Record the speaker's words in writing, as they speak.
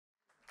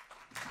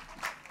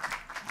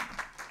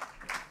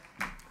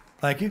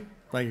Thank you,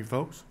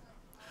 folks.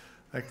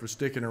 Thanks for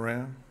sticking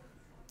around.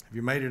 Have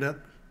you made it up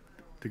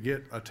to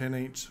get a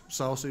 10-inch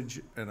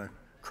sausage and a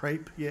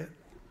crepe yet?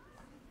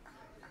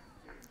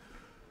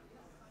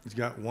 He's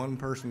got one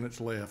person that's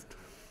left.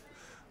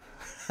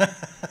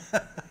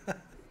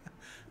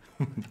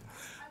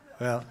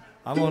 Well,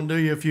 I'm going to do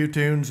you a few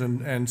tunes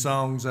and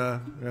songs. I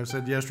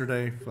said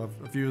yesterday,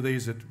 a few of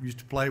these that used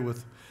to play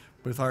with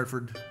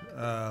Hartford,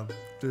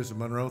 do some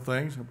Monroe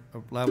things.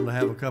 I'm liable to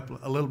have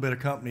a little bit of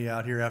company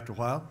out here after a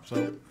while.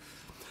 So,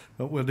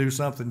 but we'll do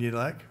something you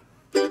like.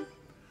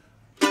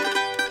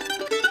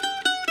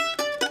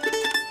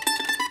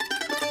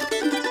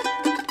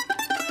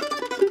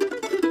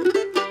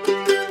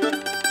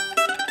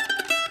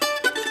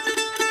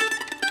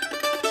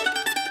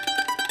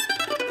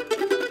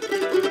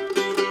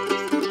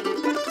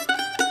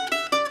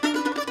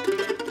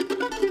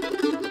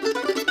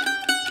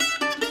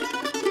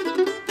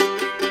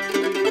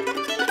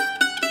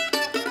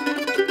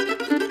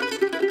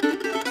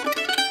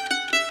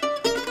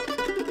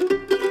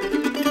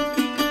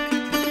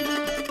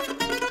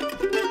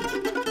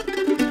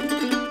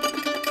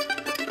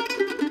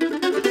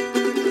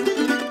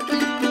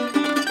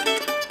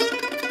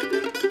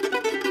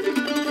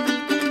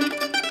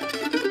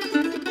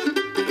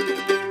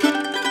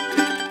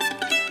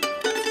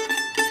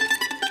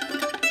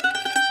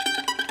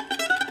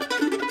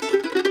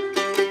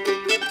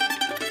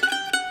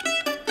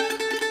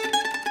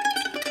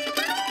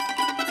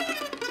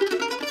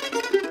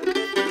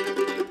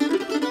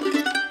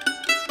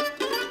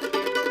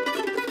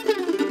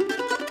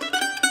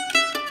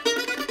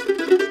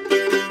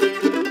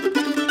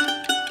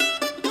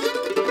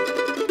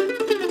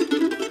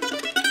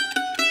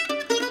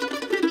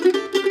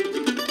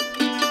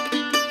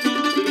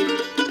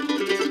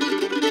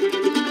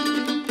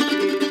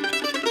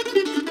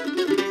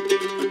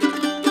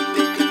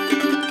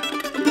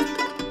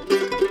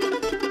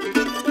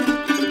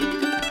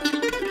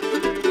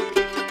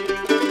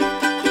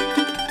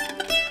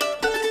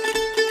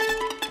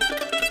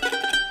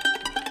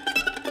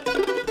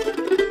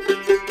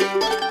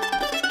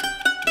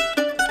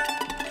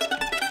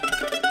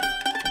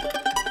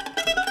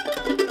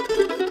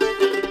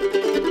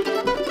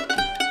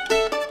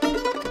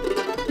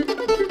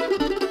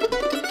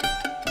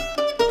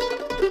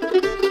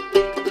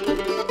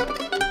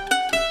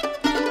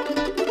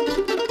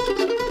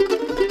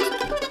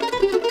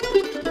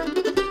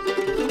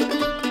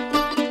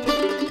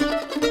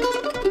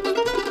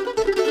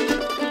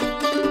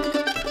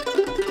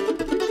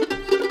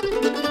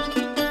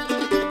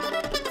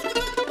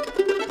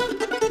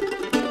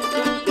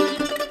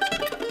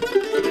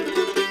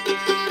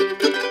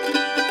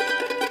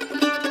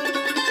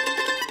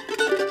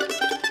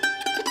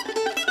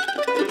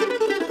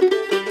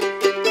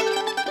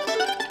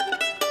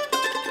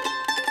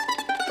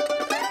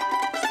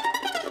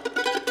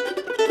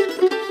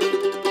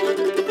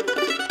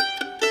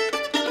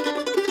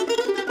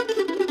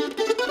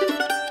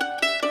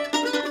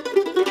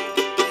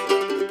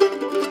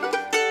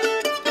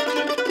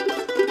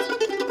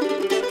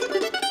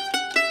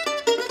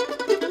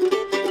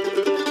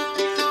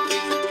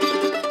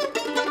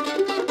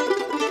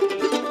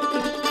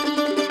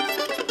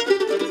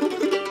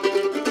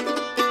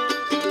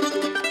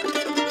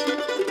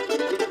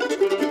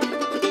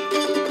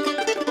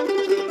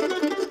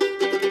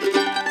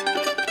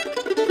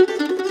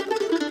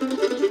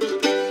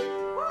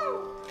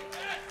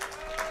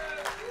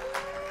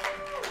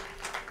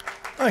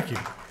 Thank you.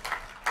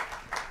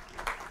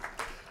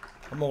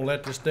 I'm going to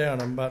let this down.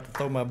 I'm about to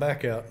throw my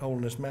back out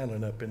holding this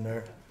mandolin up in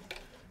there.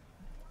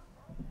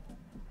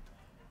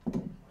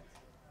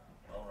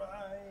 All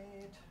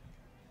right.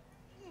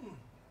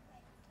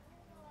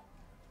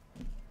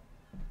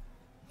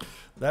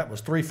 That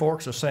was Three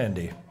Forks of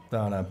Sandy.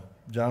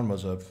 John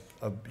was a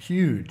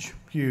huge,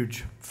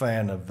 huge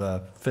fan of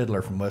a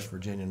fiddler from West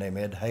Virginia named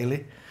Ed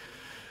Haley,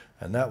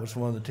 and that was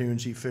one of the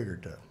tunes he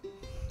figured to.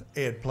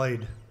 Ed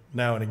played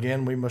now and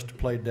again. We must have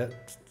played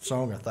that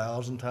song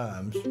 1,000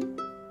 times.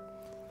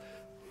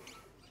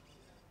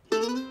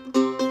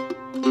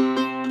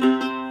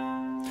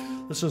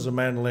 This is a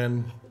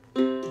mandolin,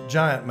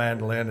 giant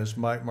mandolin, as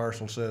Mike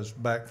Marshall says,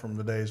 back from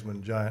the days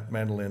when giant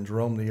mandolins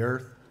roamed the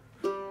earth.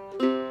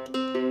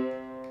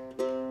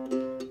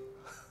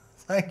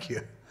 Thank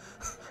you.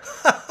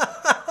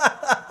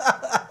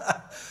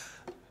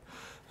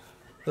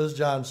 As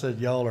John said,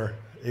 y'all are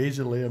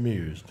easily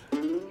amused.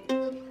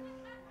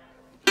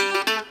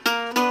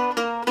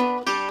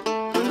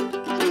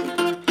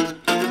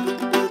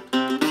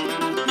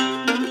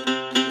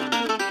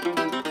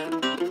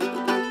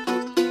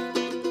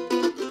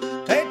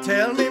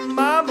 Tell me,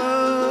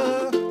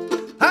 mama,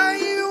 how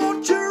you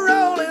want your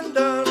rolling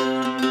done?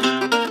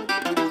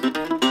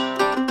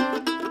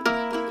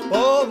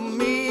 Oh,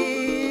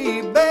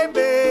 me,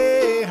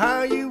 baby,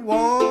 how you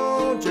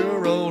want your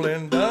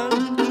rolling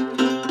done?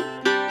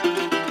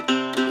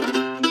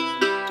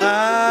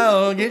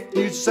 I'll get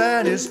you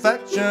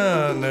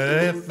satisfaction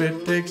if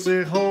it takes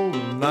a whole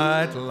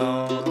night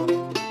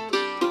long.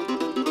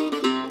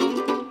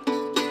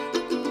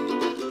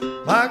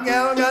 My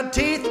gal got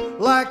teeth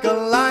like a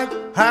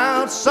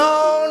lighthouse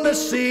on the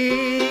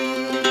sea.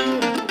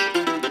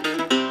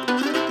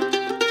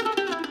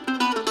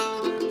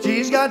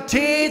 She's got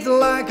teeth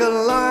like a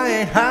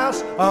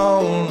lighthouse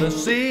on the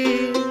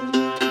sea.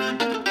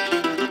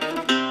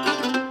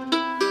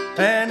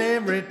 And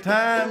every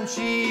time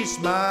she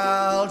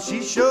smiled,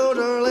 she showed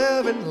her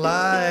loving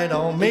light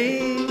on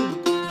me.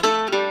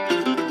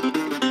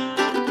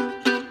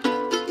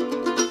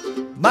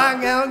 My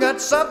gal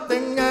got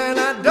something and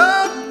I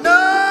don't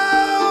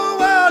know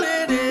what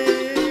it is.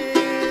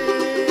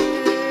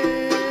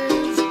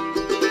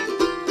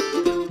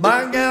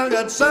 My gal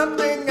got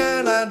something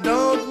and I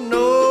don't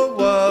know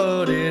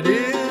what it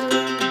is.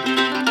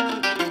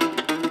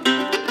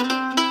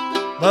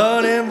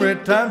 But every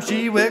time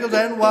she wiggles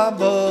and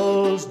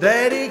wobbles,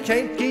 Daddy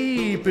can't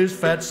keep his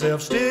fat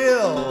self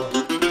still.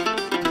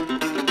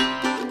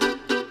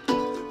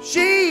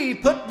 She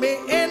put me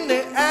in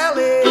the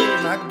alley,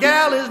 my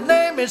gal, his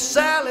name is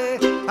Sally.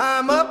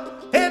 I'm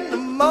up in the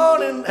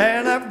morning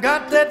and I've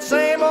got that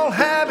same old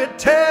habit.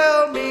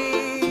 Tell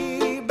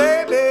me,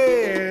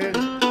 baby,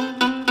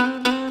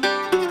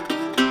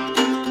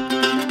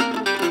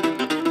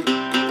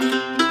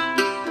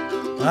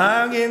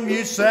 I'll give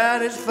you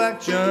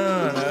satisfaction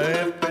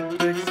if it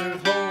takes you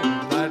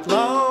home night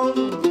long.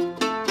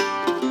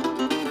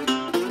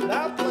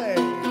 Now play.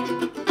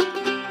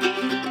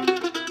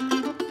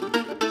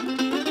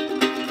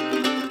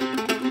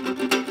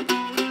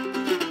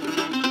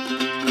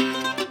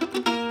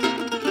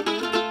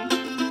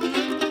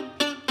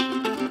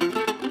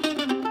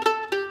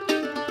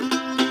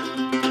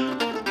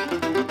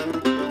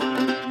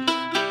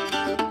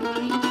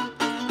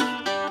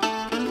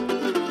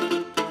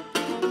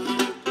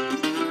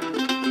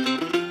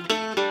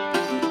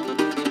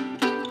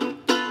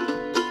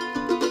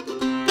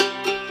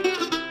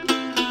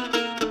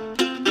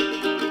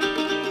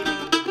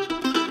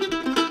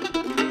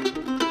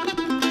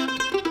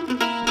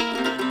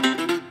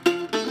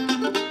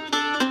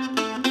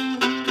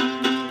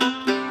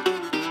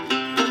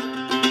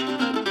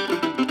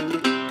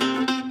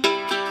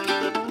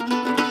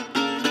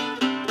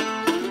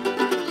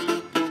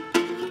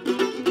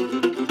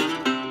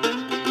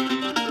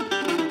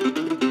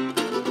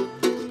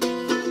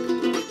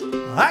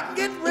 I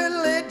get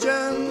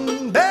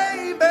religion,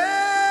 baby,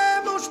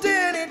 most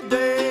any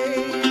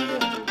day.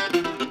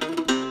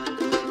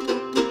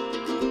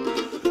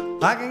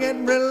 I can get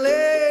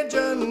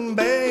religion,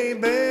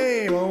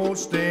 baby,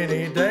 most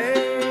any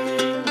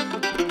day.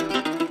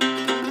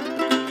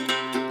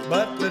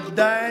 But the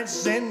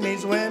dice in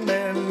these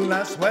women,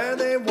 I swear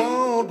they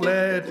won't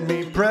let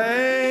me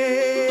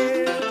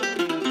pray.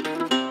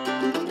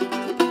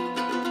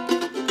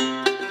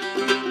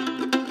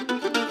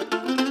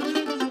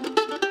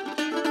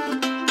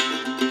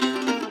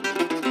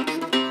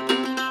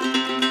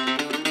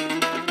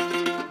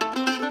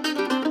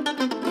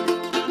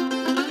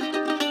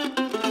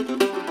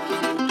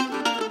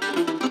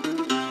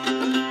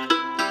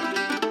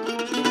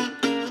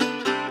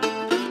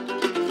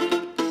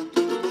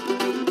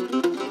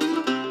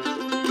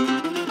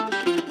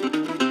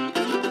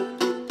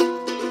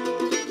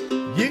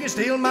 You can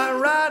steal my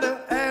rider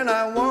and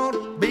I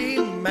won't be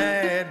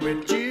mad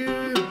with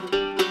you.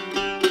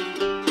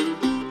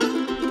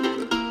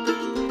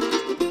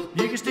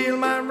 You can steal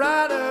my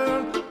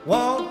rider,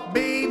 won't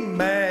be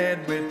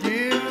mad with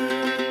you.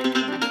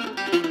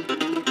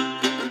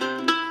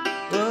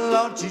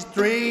 Lord, she's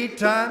 3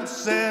 times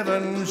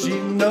 7, she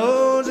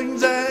knows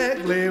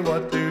exactly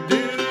what to do.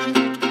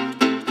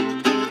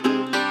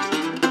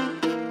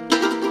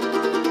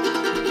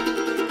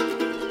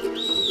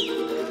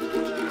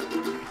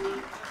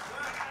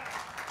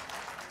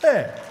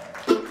 Hey.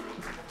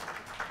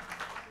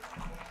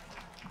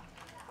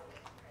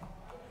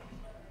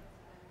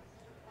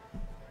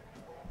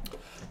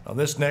 Now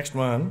this next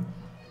one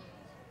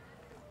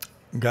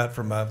got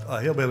from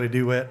a hillbilly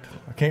duet.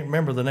 I can't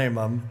remember the name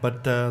of them,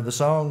 but the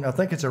song, I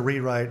think it's a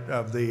rewrite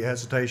of the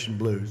Hesitation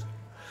Blues.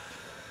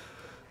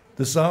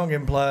 The song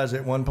implies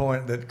at one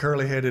point that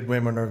curly-headed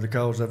women are the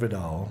cause of it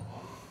all.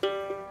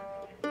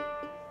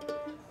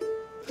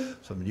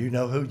 Some of you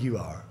know who you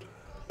are.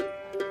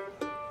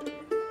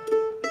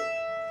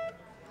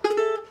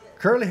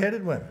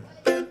 Curly-headed women.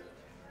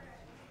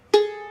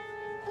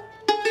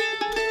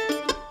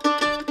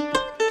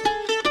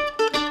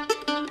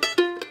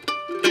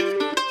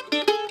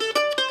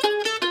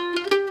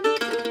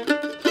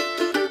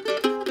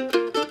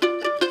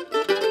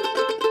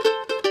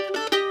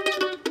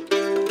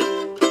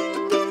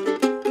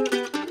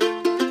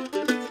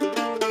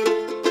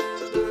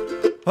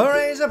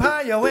 Raise up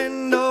high your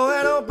window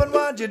and open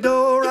wide your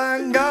door.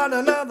 I got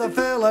another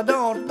fella,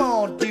 don't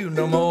want you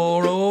no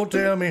more. Oh,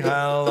 tell me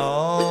how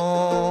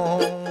long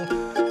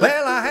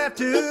will I have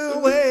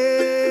to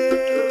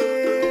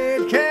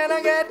wait? Can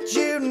I get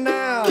you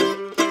now?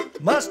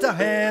 Must I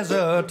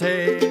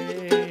hesitate?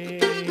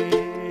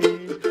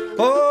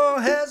 Oh,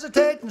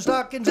 hesitating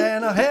stockings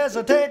and a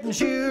hesitating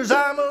shoes.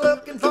 I'm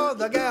looking for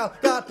the gal,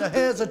 got to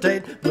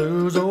hesitate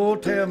blues. Oh,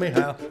 tell me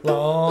how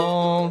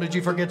long? Did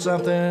you forget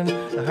something?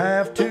 I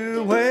have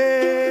to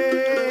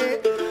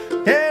wait.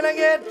 Can I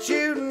get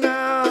you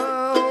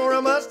now,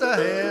 or must I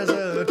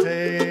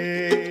hesitate?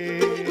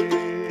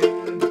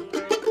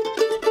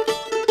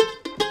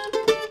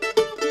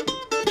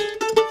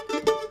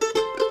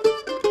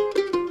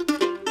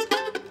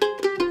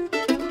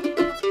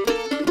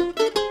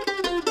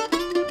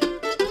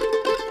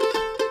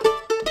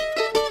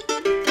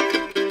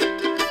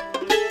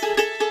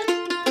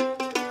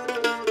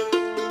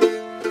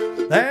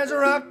 There's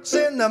rocks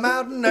in the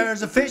mountain,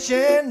 there's a fish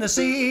in the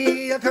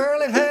sea. A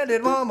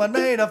curly-headed woman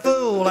made a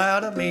fool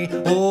out of me.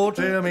 Oh,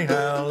 tell me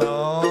how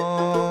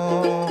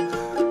long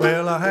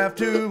will I have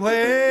to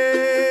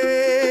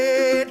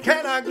wait?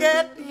 Can I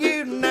get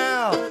you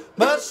now?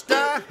 Must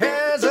I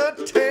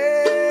hesitate?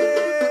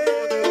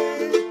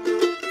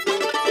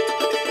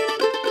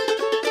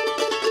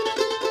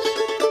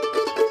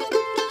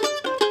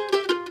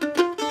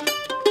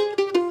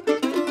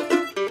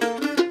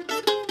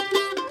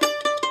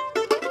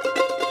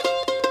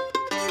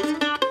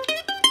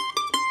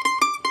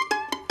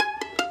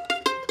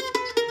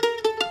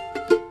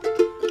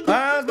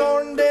 I was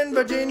born in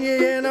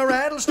Virginia in a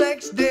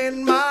rattlesnake's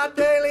den. My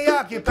daily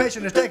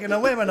occupation is taking the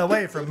women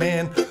away from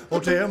men. Oh,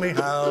 tell me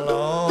how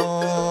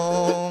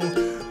long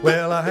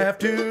will I have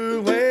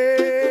to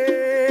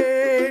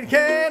wait?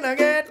 Can I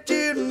get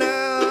you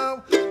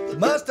now?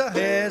 Must I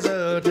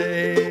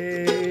hesitate?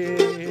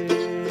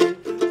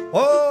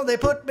 Oh, they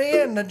put me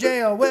in the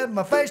jail with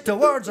my face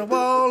towards the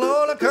wall.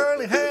 Oh, the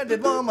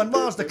curly-headed woman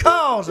was the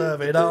cause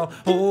of it all.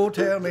 Oh,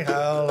 tell me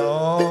how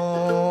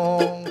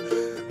long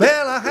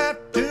will I have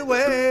to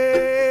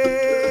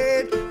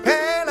wait?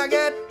 Can I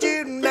get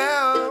you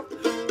now?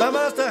 I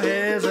must I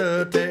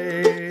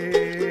hesitate?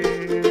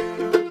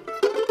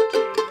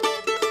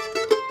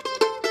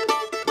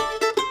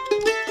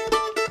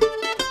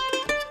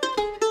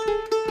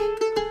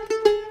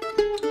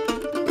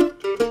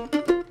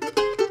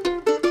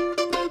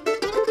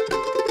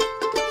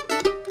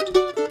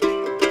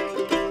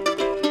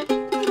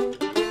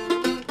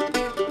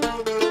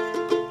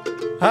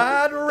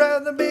 I'd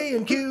rather be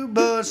in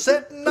Cuba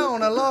sitting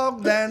on a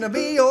log than to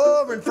be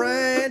over in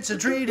France and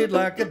treated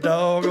like a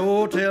dog.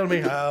 Oh, tell me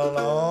how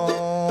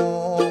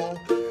long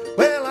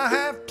will I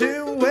have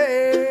to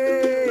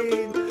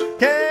wait?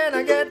 Can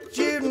I get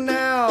you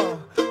now?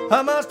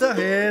 I must I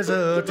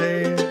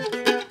hesitate?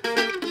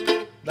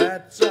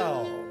 That's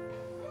all.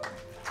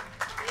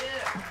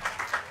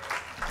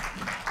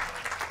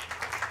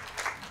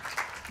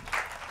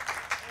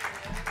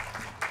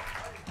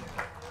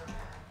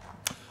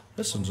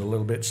 This one's a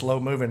little bit slow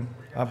moving.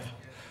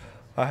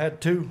 I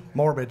had two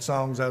morbid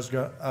songs I was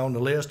on the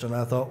list, and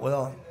I thought,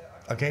 well,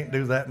 I can't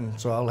do that, and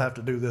so I'll have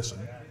to do this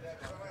one.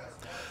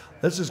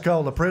 This is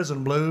called The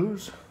Prison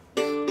Blues.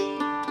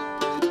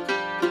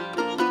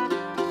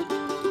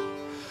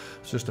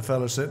 It's just a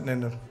fellow sitting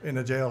in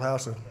the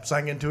jailhouse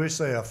singing to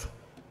himself.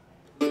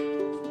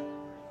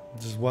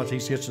 This is what he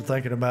gets to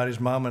thinking about his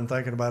mama and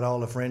thinking about all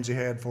the friends he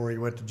had before he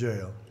went to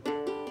jail.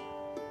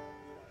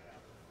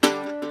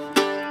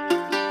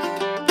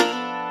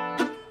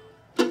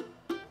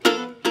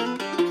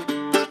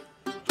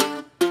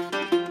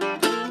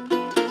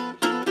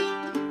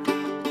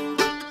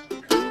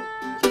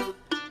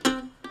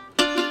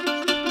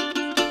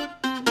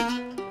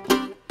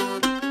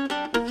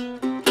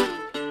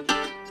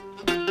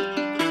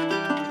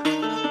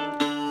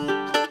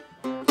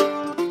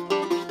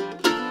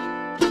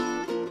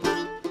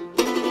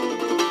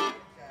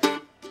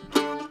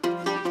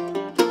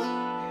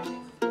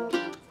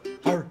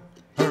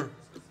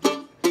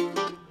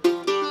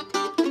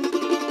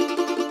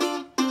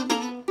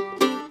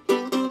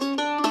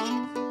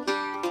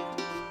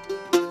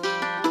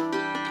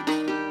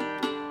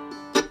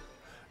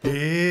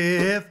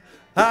 If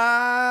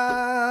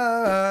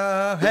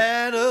I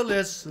had to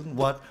listen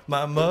what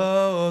my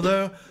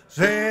mother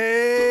said,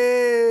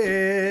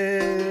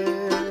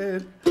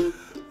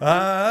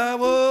 I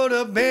would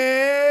have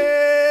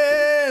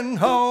been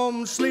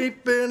home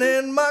sleeping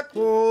in my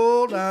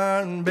cold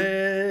iron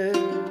bed.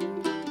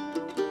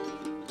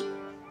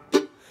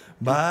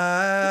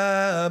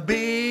 By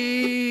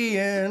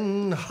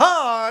being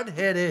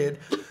hard-headed,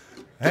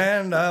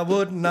 and I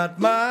would not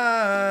mind.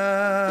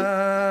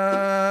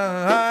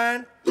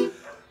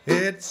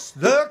 It's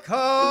the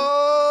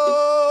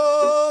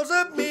cause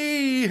of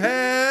me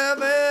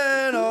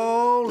having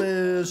all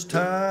this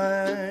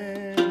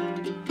time.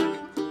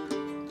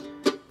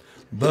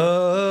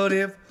 But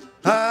if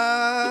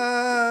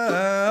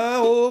I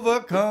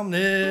overcome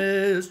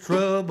this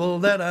trouble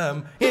that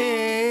I'm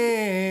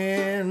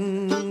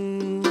in,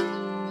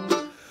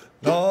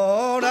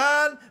 Lord,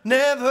 I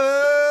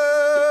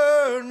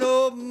never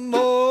no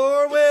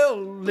more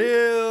will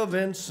live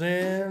in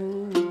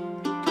sin.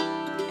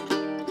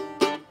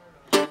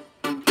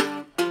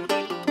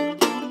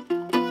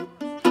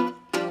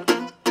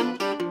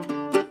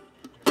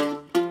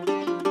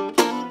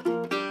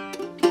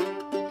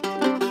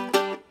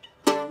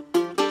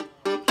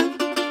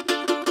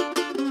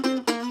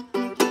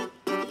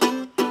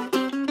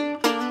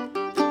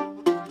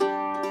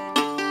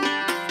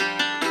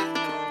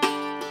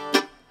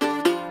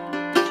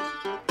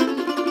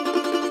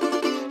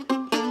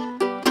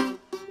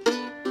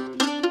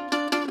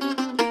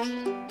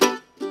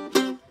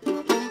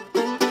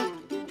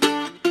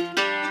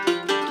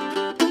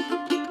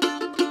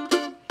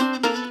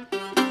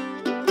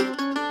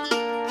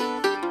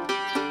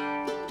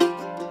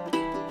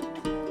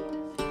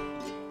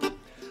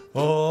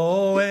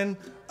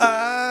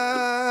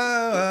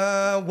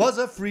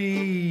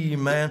 free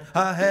man.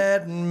 I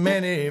had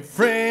many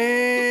friends.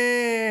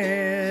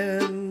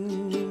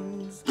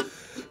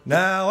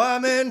 Now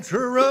I'm in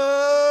trouble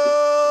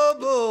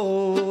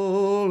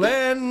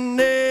and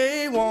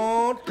they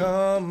won't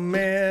come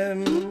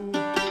in.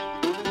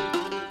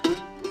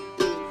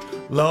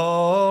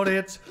 Lord,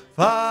 it's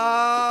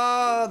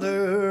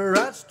Father,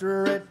 I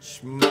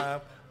stretch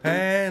my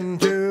hand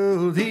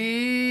to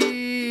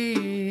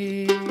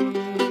thee.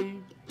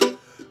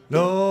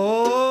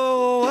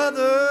 No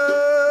other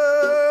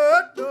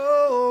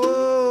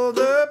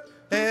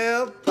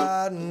help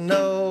I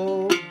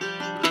know.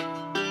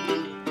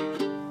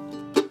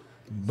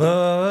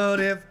 But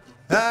if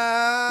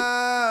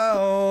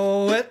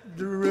thou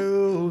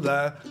withdrew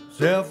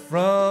thyself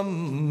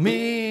from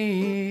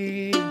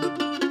me,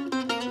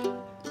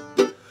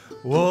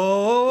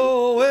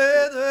 oh,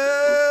 whither,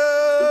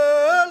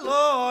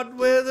 Lord,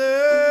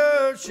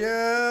 whither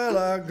shall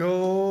I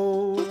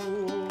go?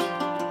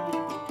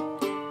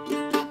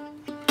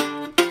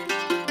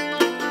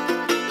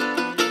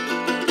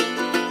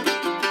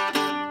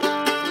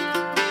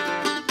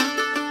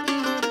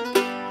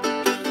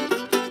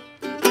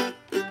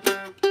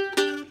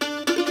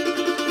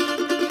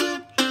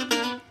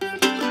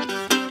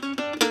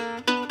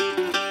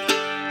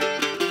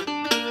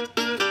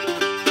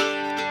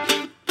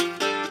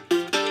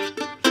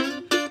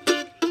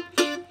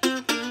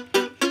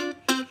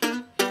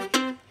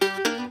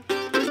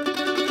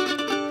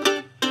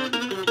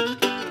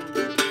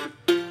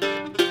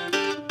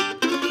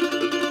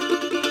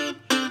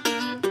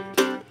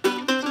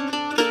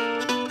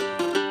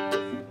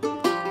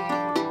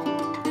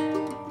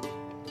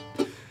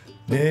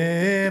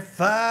 If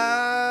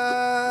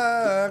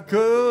I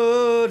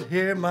could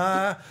hear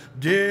my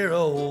dear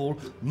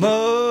old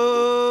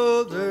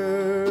mother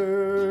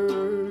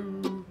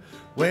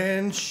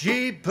when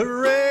she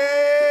prayed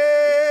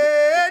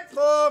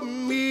for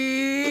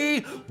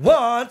me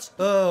once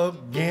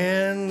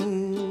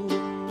again,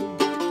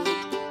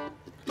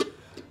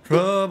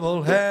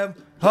 trouble have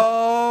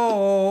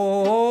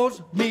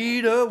caused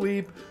me to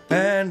weep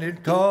and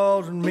it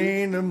caused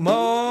me to mourn,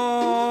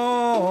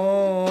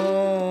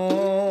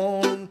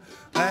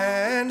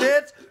 and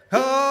it's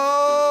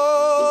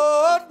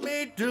caused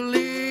me to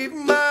leave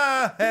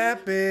my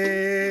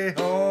happy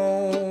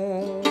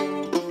home.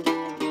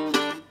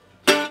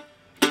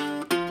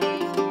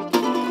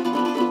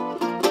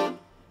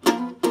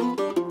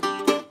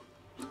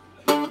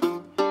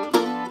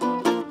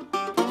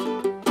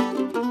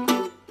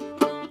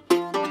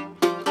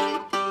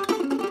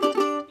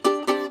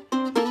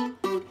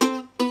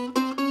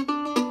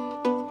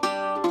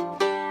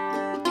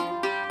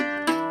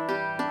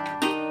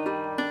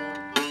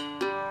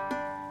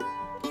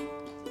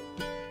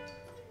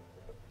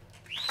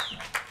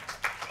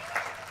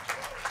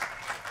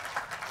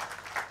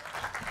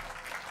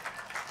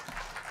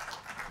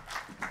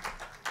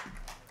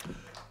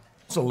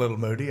 It's a little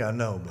moody, I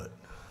know, but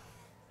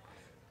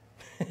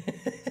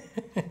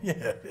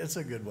yeah, it's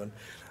a good one.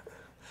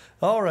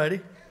 All righty.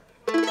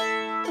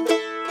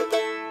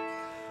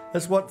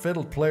 That's what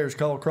fiddle players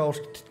call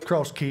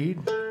cross-keyed.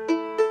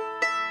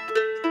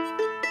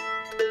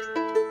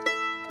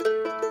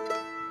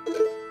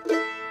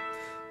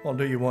 I'll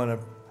do you one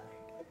of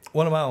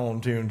my own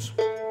tunes.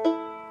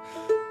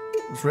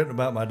 It's written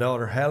about my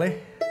daughter, Hallie.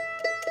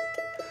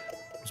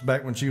 It's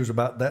back when she was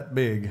about that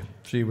big.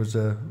 She was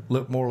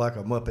looked more like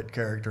a Muppet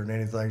character than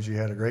anything. She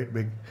had a great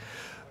big,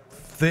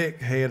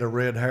 thick head of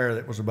red hair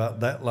that was about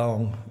that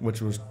long, which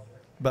was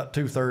about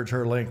 2/3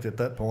 her length at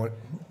that point,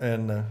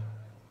 and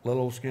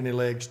little skinny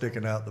legs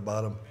sticking out the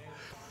bottom,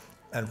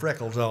 and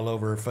freckles all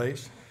over her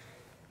face.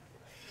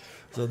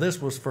 So this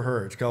was for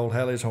her. It's called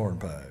Hallie's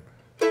Hornpipe.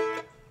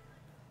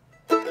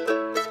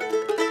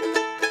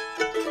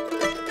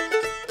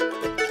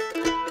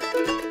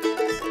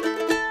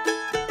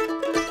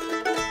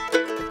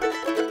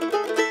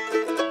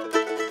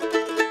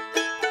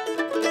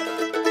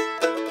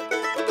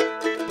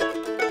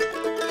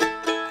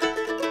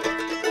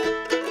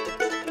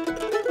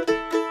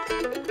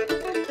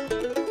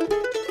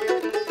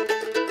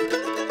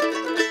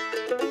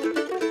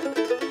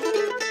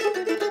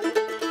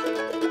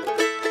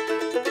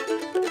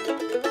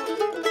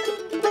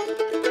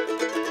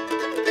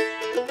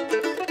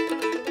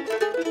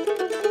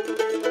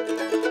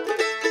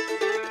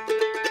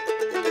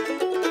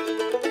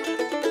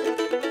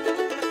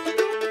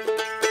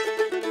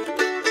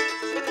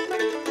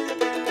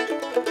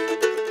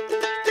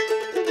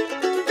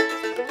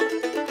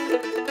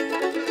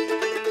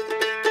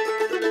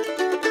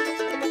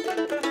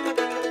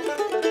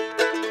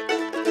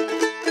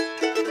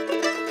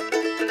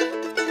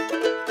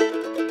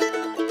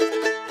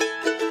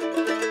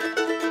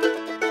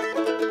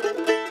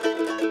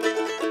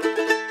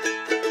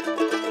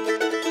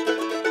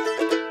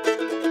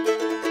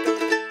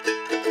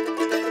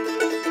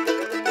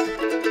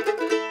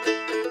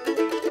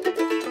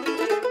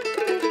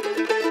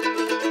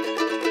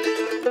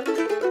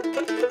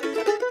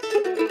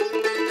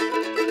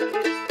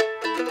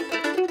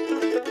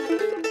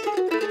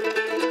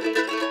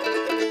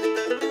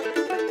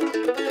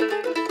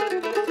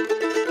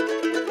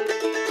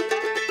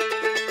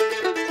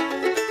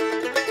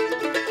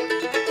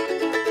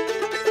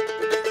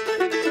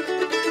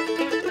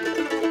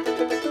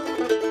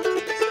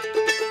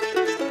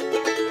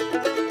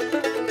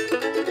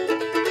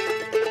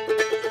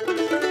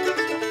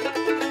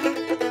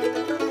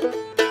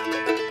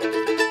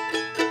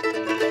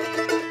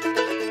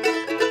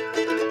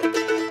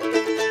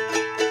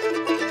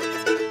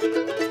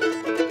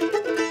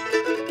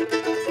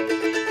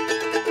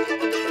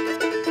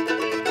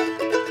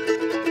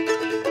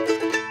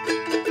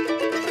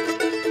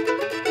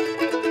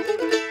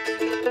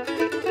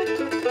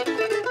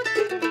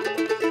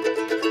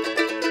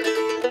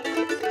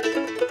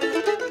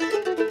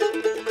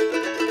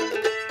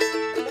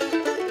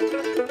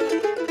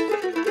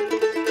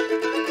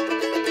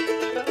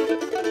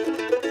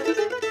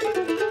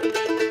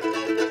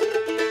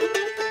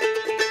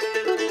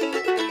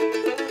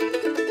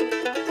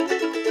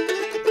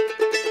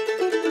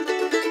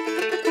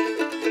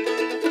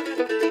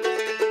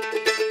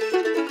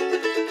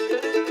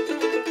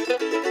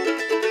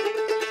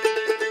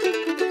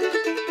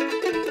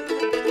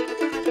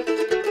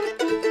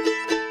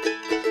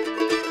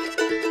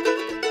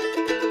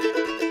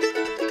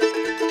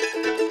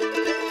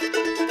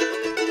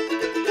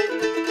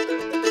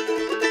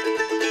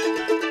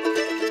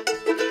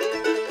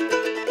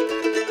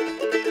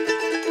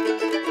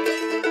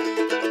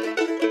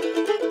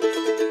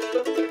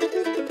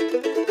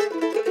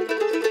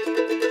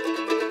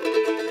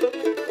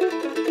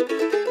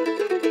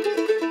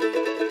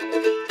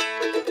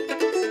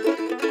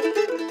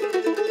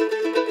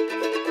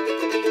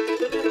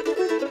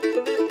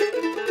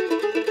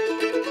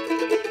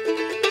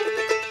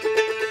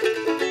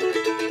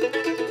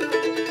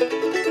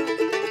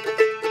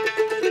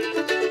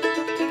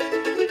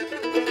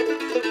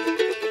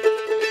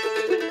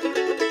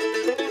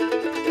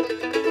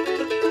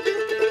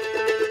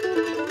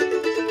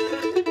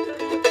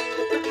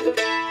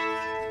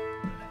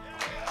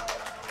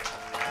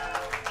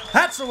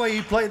 the way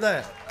you play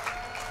that.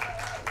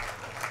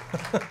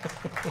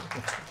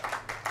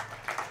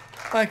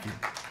 Thank you.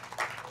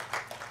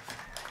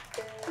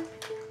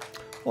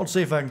 I want to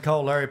see if I can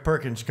call Larry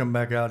Perkins to come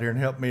back out here and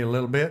help me a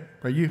little bit.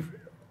 Are you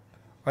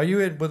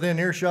within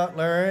earshot,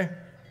 Larry?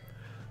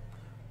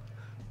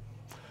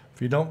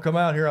 If you don't come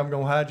out here, I'm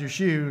going to hide your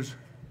shoes.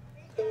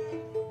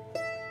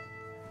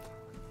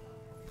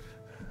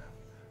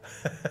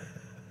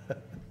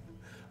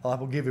 I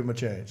will give him a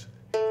chance.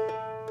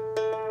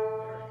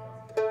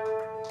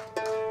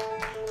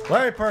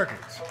 Larry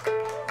Perkins.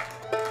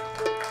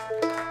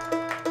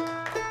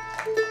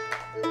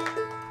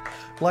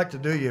 I'd like to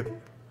do you.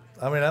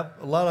 I mean, a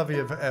lot of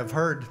you have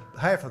heard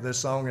half of this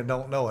song and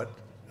don't know it.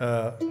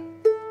 I'd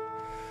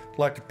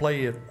like to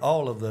play you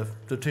all of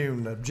the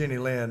tune of Jenny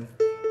Lynn.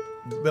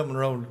 Bill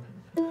Monroe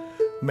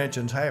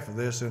mentions half of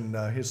this in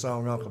his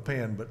song Uncle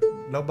Pen, but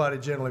nobody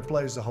generally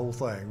plays the whole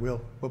thing. We'll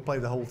play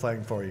the whole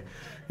thing for you.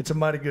 It's a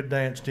mighty good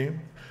dance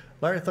tune.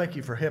 Larry, thank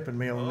you for helping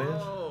me on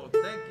this. Oh,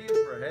 thank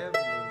you for having me,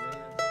 man.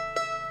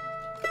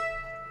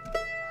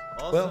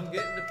 Awesome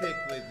getting to pick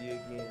with you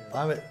again.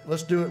 I mean,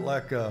 let's do it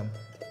like Earl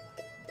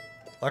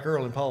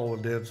and Paul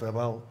did,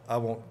 so I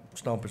won't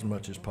stomp as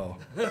much as Paul.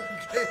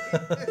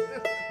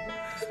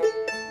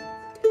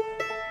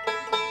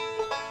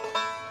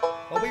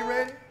 Are we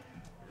ready?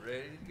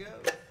 Ready to go.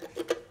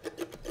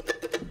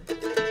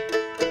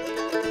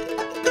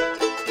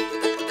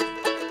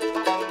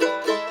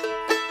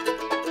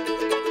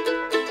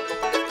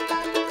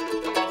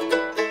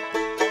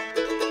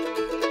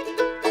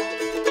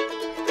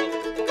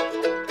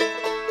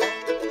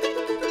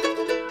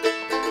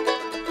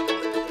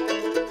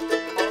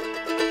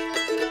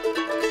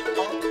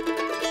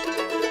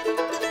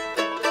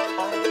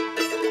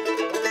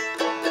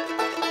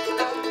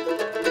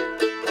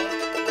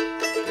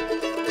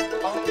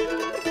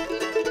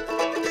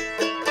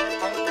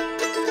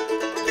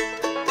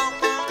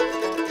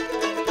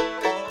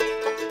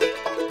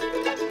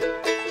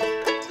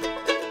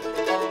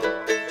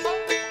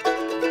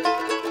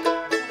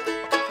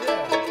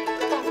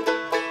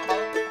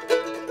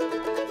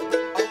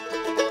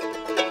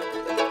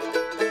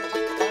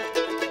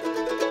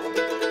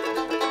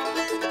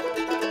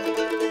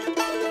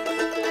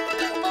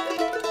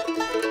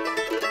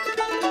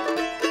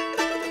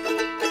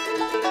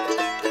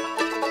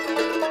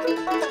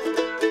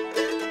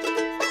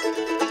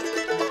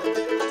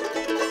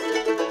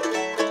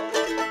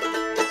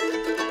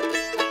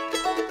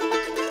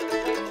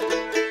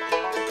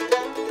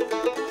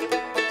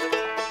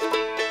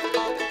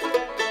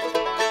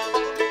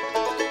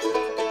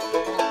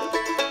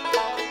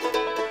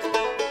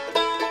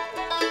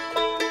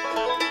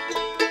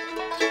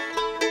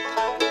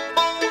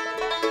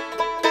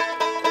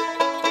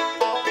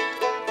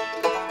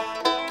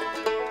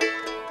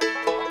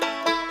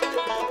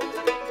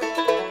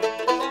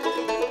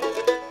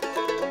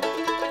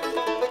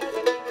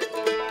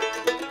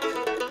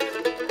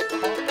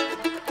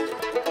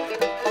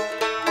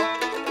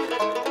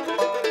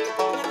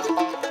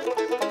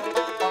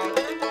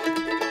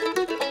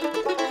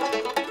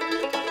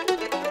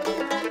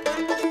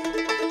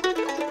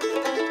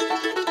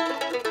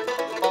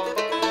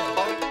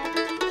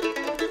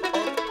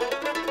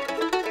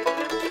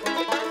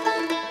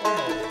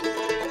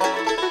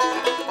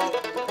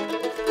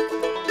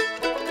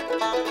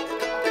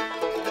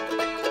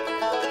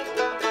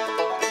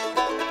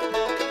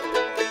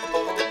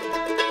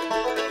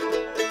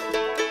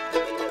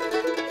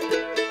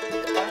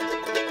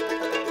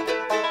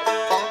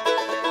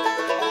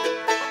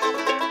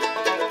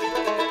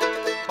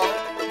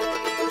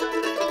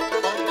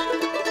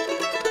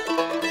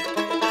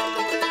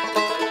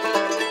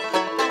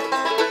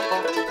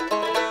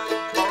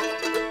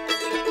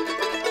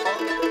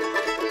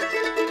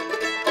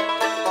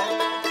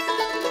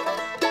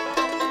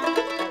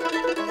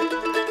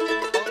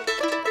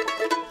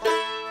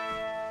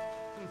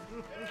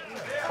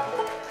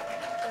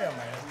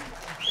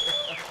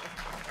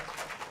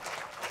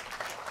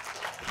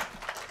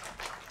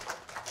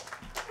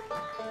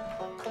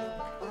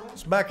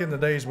 It's back in the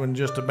days when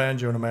just a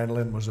banjo and a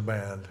mandolin was a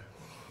band.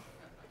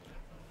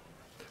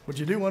 Would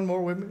you do one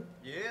more with me?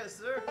 Yes,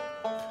 sir.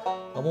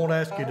 I won't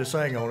ask you to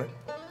sing on it,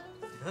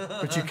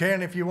 but you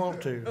can if you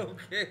want to.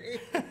 Okay.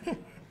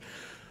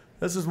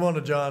 This is one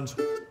of John's.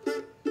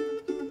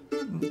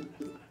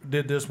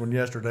 Did this one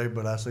yesterday,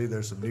 but I see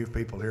there's some new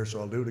people here,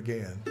 so I'll do it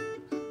again.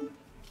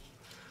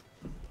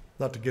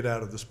 Not to get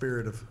out of the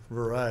spirit of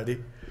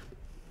variety.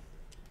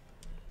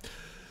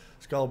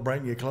 It's called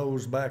Bring Your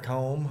Clothes Back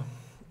Home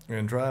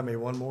and Try Me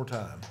One More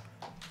Time.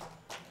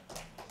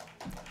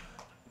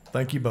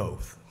 Thank you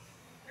both.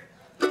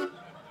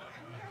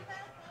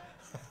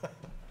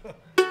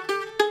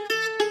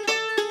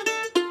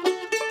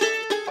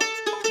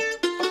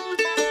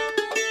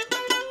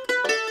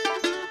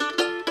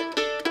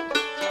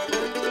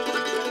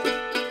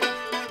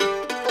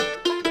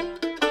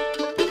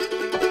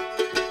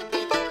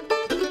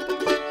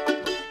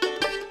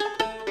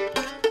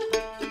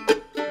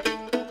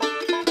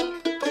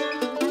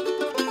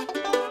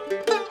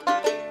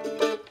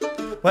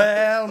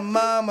 Well,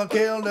 Mama mama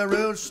killed a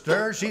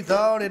rooster, she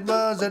thought it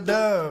was a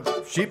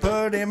dove. She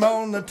put him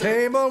on the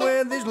table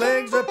with his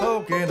legs a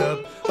poking up.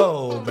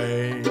 Oh,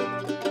 babe,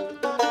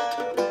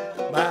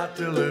 about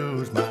to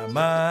lose my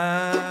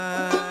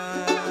mind.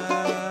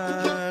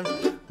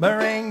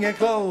 Bring your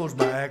clothes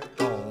back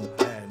home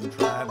and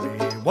try me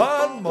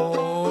one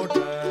more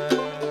time.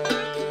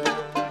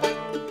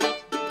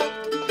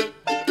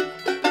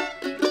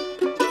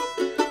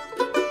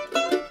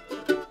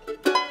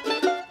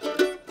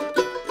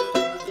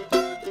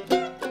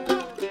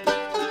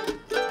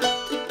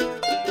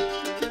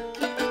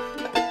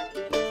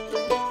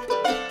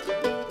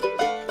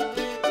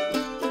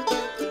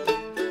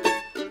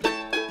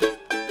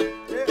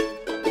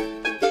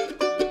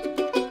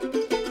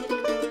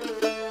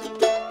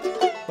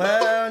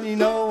 Well, you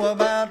know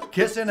about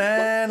kissing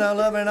and a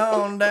loving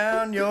on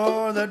down.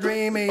 You're the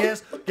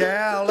dreamiest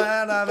gal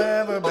that I've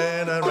ever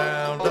been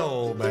around.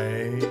 Oh,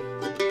 babe,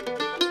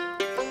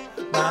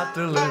 about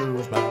to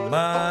lose my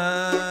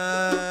mind.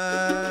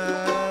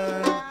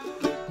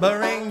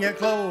 Bring your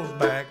clothes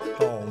back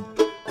home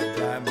and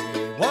try me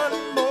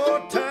one more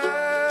time.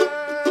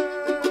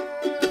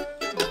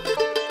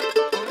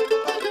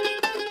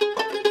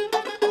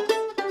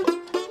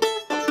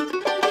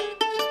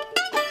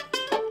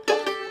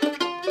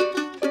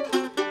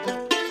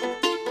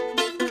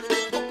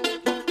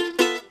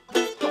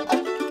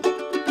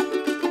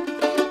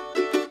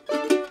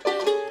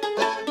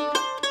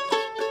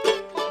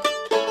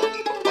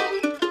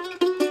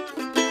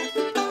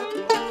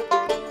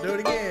 Do it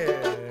again.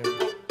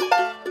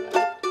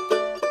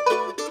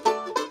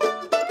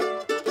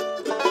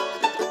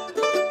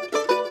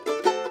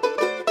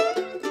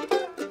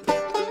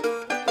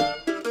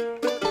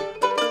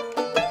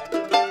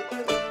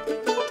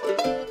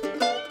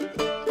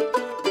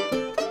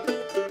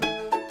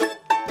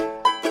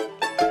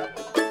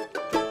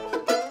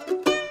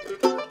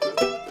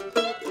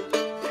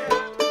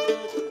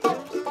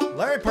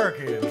 Larry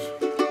Perkins.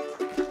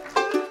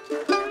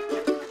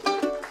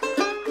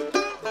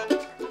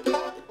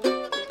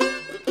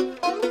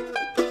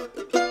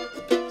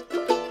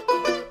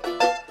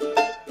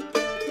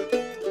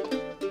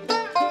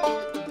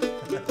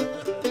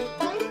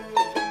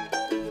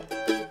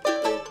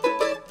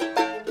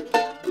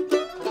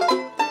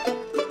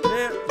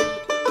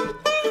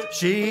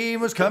 She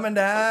was coming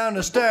down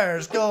the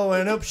stairs,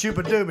 going up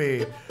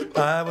shoopa-doobie.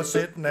 I was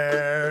sitting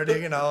there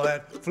digging all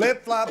that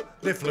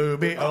flip-flop, de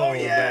flooby. Oh,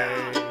 yeah.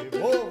 Babe.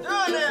 Whoa. Doing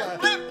that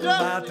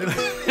flip-flop, About to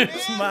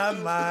lose my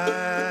mind.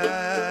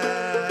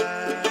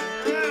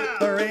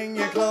 Bring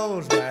your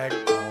clothes back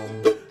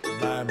home.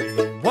 Buy me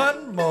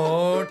one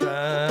more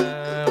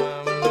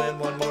time. And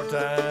one more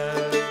time.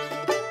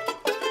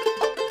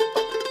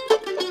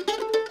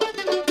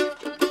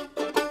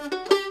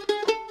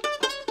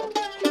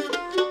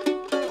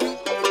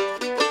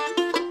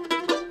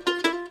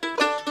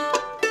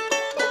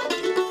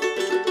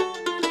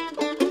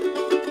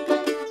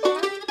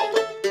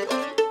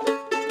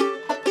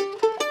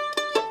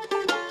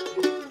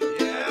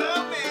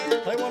 Yeah,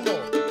 man. Play one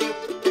more.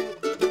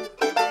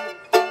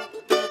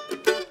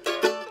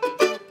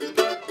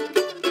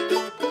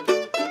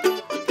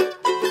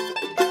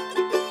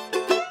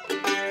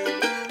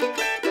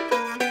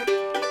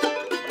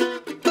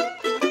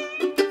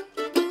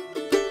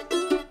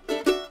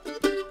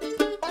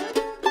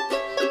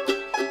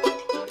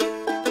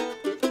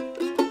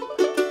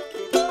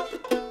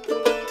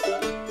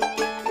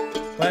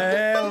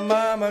 Well,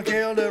 mama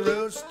killed a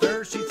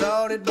rooster, she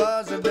thought it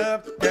was a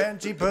duck,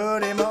 and she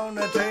put him on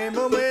the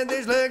table with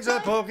his legs a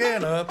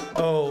poking up.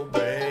 Oh,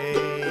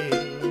 babe,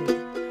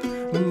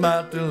 I'm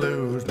about to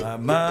lose my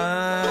mind.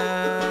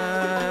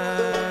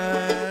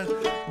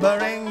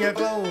 Bring your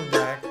clothes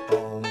back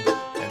home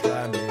and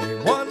try me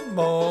one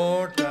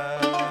more time.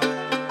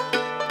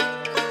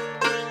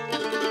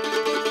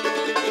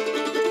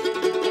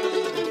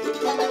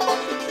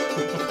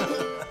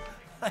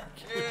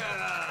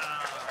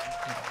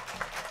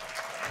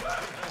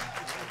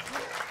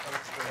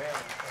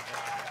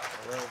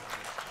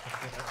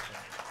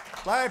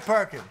 Larry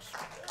Perkins.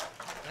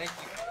 Thank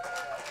you.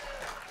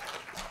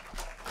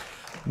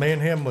 Me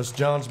and him was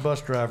John's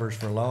bus drivers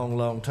for a long,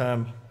 long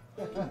time.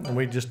 And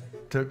we just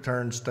took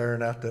turns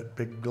staring out that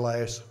big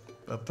glass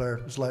up there.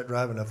 It's like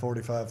driving a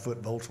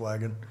 45-foot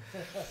Volkswagen.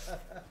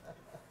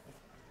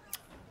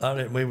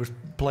 We was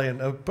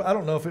playing, I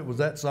don't know if it was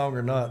that song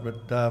or not,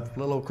 but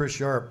little old Chris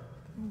Sharp,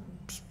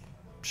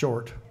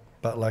 short,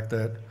 about like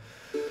that.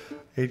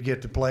 He'd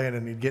get to playing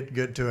and he'd get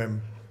good to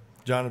him.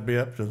 John would be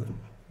up to the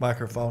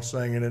microphone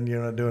singing and,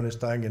 doing his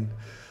thing. And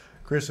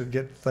Chris would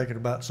get thinking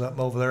about something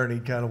over there and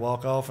he'd kind of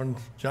walk off and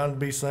John would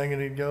be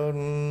singing. He'd go,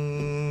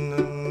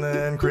 and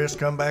then Chris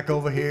come back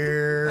over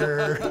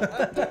here.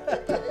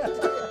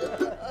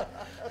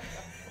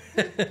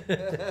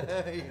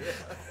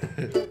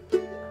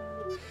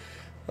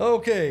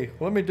 Okay,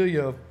 let me do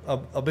you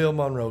a Bill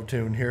Monroe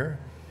tune here.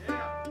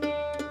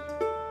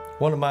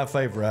 One of my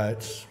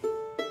favorites.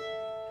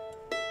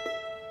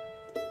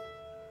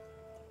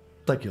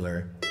 Thank you,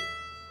 Larry.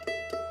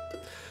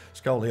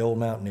 It's called The Old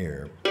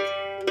Mountaineer.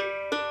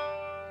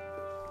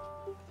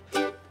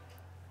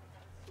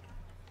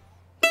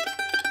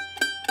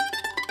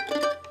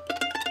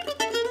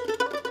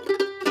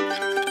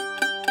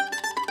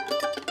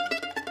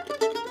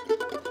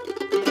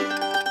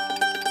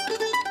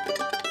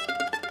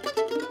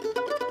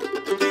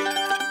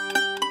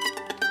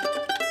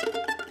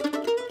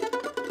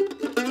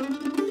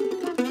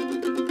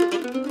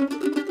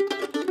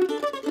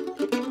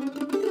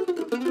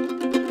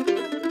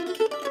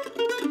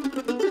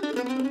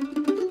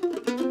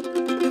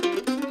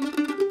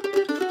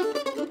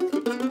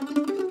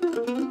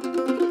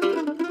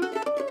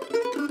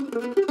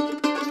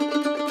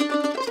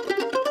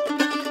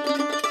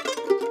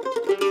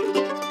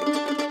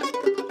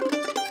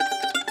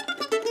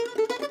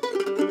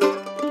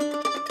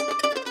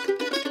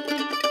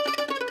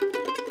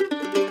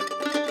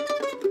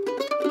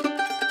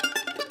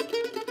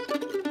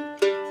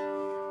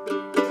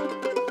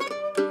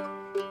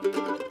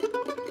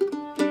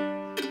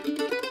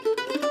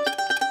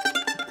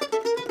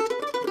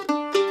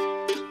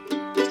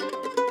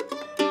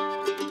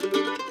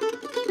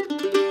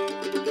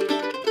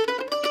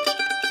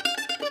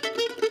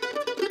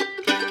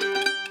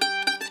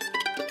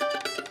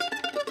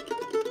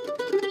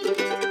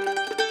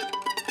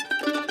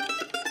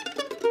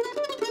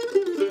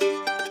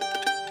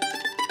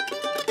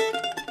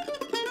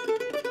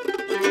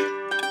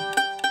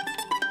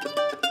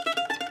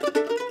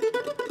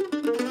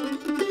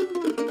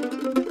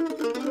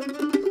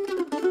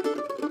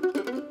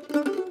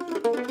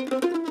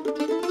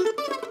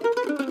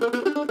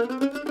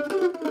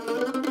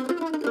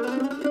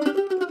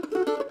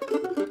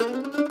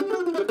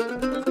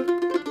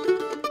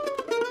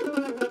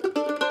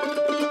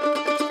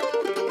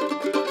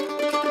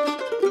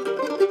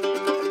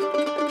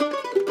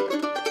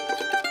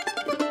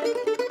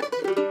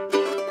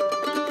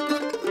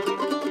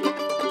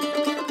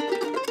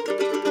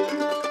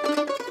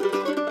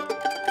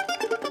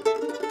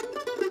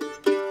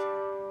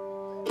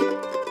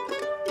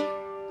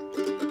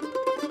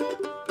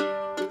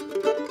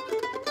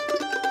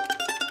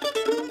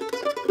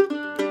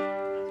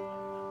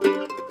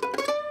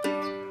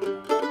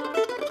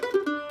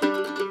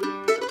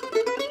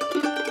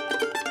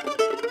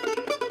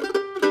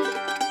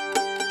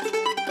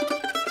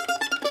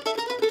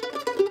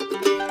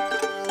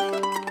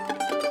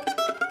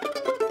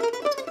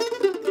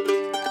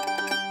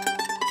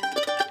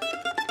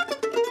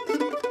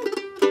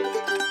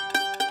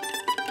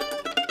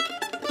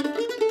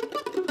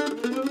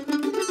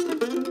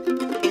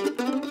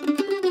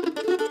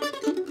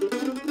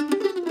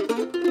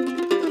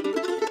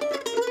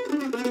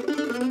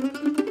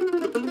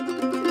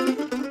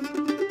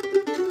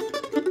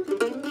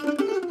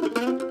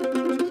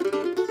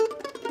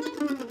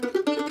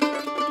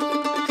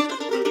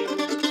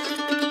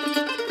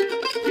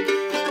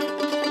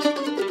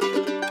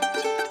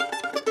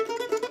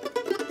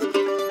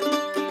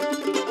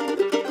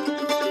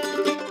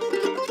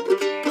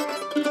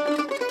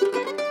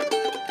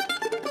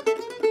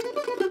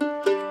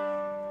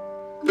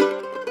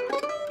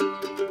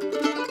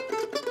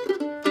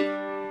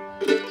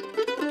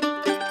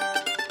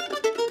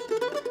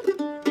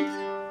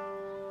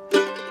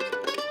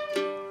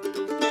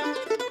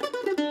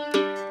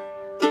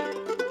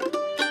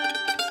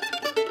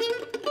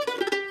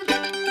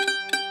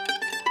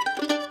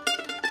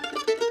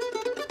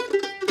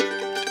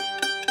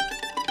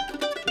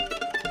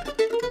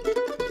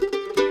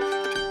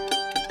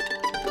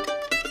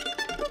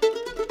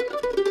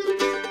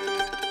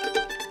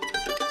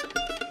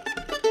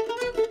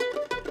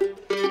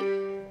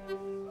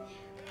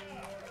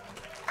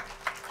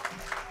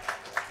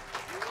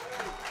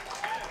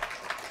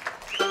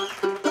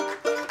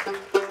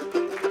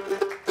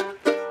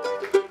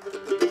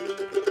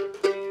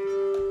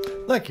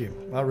 Thank you.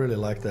 I really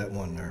like that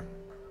one there.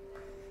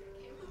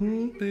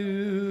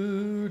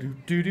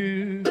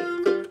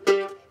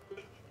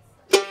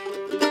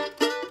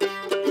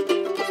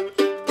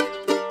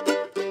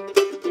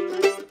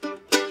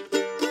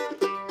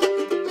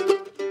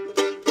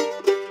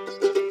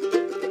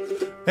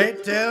 Hey,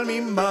 tell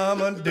me,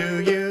 mama, do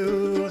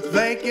you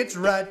think it's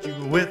right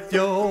you with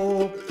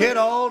your kid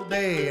all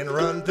day and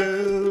run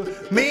to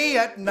me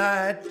at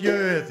night?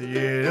 You're with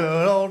you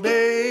all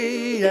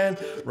day and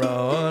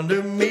run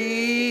to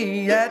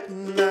me at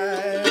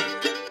night.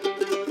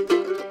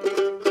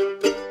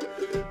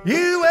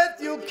 You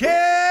with your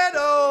kid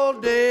all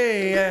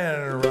day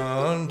and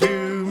run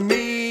to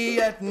me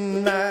at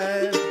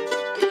night.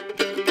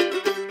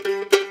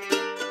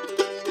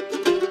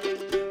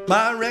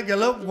 My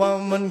regular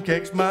woman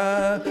kicks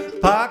my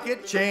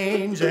pocket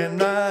change, and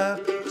my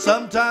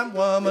sometime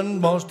woman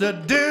wants to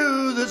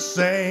do the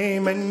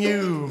same. And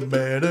you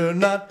better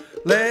not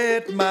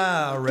let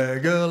my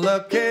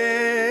regular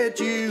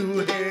catch you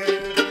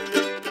here.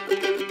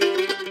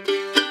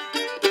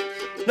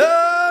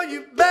 No,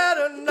 you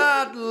better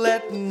not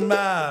let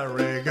my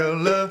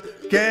regular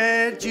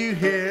catch you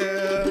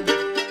here.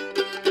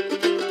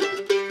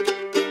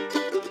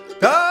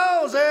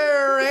 'Cause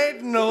there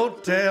ain't no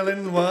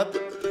telling what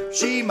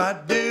she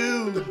might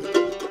do.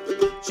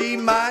 She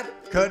might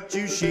cut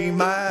you, she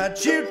might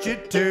shoot you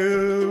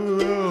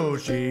too.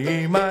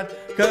 She might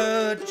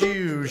cut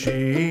you,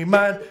 she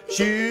might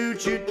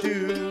shoot you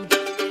too.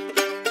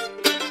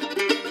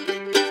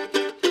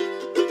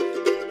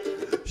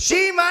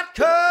 She might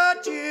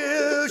cut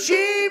you,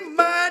 she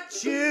might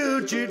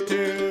shoot you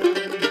too.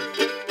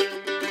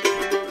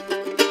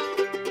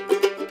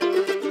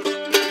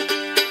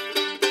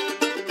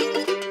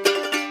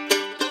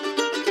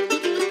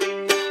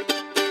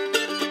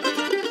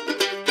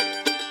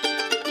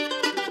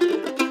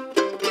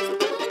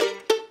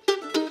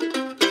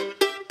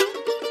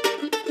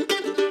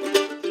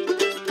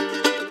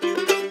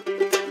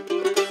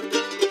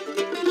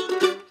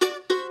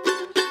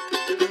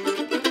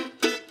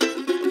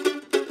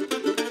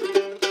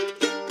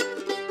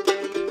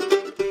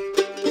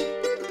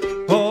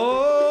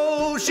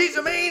 She's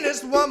the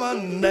meanest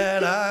woman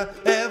that I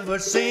ever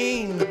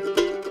seen.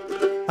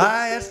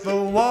 I asked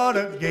for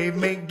water, gave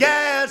me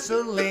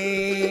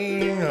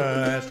gasoline.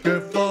 I asked her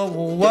for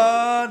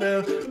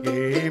water,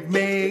 gave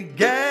me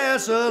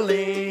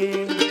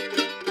gasoline.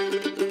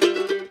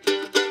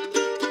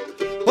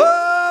 Whoa,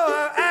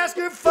 I asked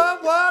her for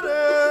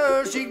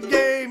water, she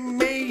gave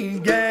me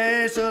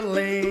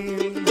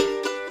gasoline.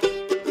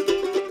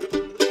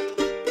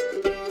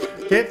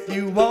 If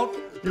you want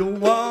your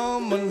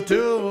woman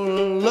to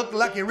look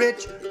like you're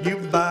rich, you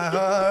buy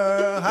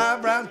her high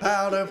brown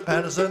powder,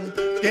 Patterson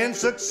Skin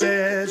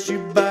Success.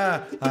 You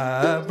buy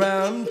high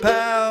brown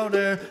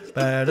powder,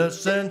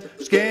 Patterson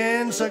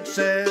Skin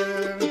Success.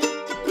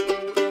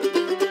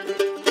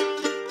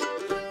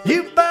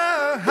 You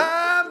buy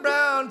high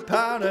brown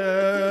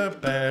powder,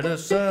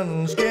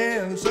 Patterson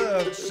Skin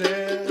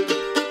Success.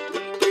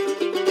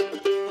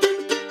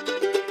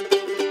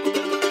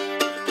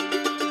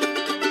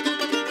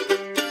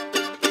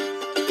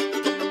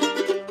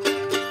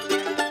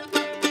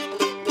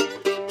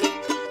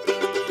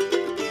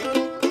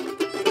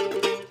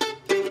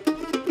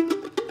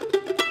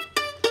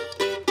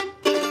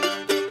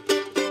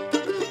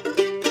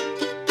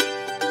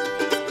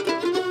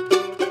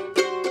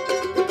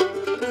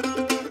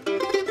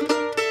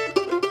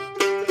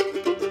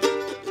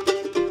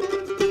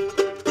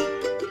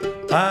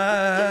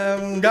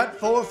 I've got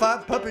 4 or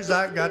 5 puppies,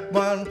 I got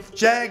one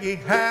shaggy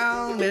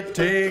hound. It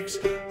takes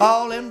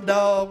all them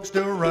dogs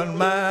to run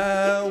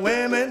my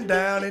women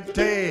down. It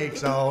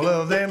takes all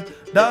of them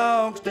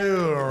dogs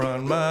to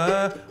run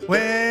my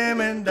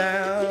women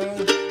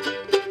down.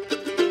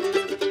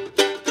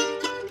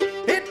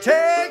 It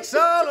takes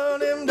all of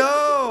them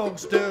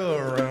dogs to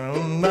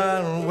run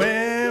my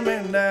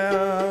women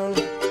down.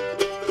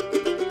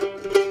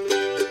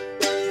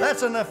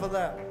 That's enough of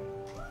that.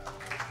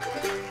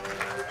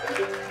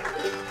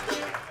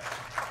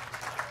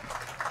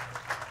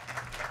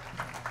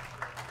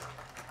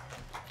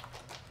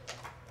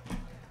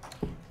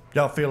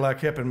 Y'all feel like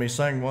helping me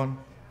sing one?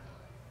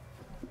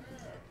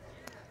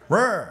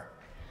 Roar.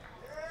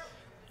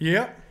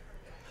 Yep.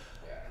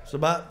 It's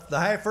about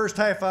the first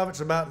half of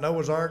it's about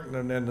Noah's Ark,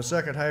 and then the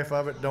second half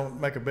of it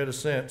don't make a bit of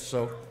sense.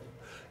 So.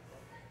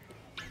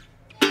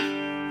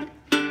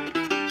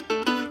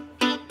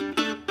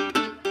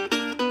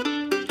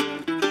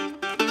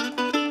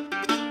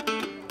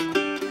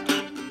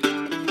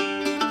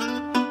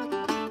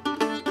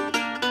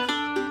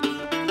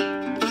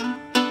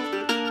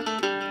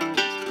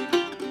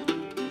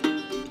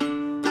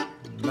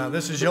 Now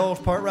this is y'all's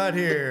part right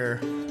here.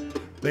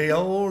 The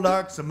old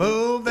ark's a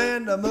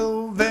moving, a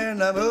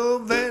moving, a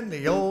moving.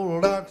 The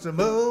old ark's a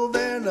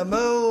moving, a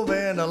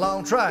moving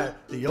along. Try it.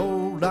 The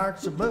old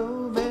ark's a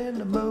moving,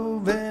 a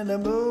moving, a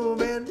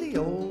moving. The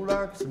old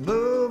ark's a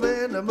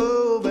moving, a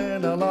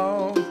moving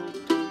along.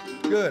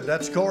 Good.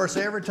 That's chorus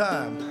every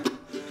time.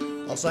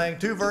 I'll sing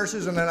 2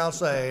 verses and then I'll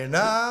say,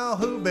 now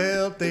who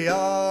built the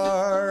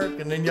ark?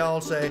 And then y'all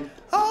say,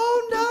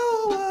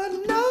 oh,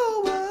 Noah,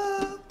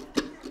 Noah.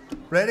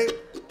 Ready?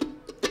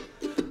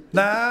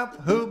 Now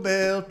who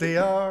built the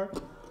ark?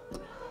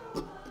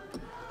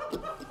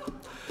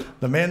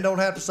 The men don't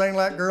have to sing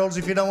like girls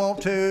if you don't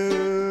want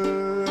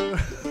to.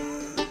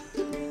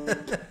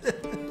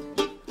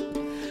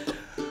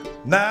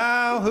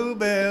 Now who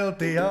built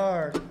the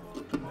ark?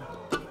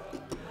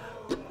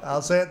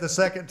 I'll say it the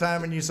second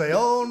time and you say,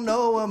 oh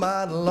Noah,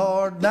 my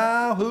Lord,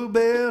 now who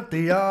built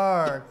the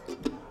ark?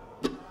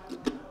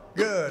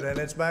 Good, and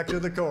it's back to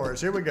the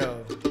chorus. Here we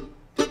go.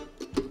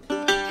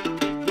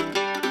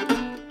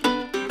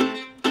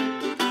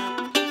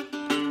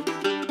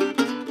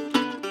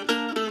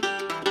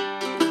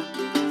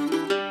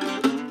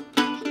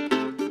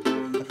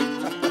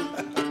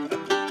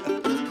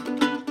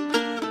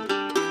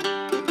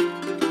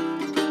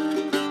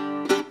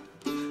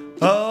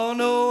 Oh,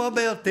 Noah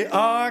built the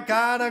ark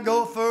out of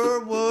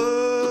gopher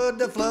wood.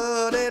 The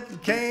flood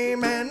it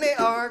came and the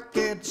ark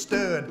it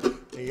stood.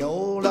 The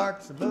old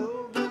ark's a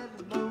moving,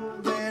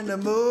 moving, a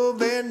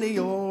moving. The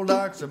old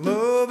ark's a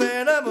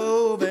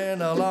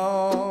moving,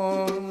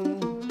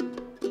 along.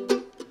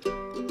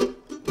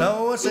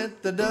 Noah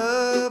sent the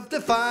dove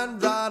to find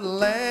dry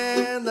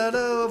land. The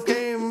dove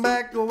came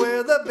back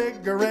with a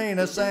big grain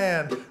of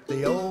sand.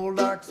 The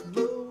old ark's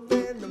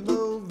moving,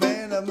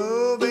 moving,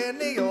 moving.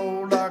 The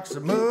old ark's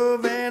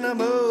moving,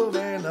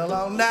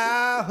 along.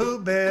 Now who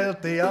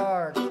built the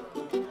ark?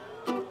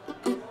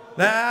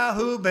 Now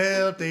who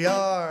built the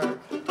ark?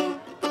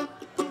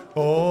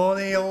 Oh,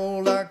 the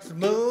old ark's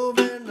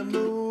moving,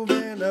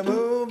 moving,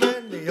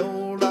 moving. The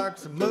old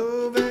ark's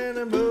moving,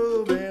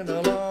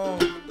 along.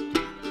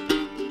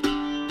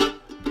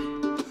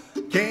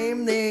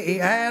 Came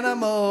the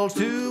animals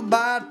 2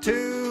 by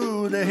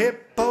 2, the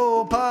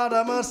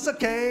hippopotamus, the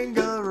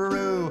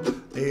kangaroo.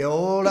 The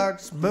old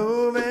ark's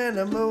moving,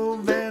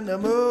 moving,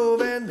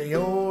 moving. The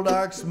old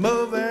ark's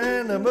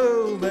moving,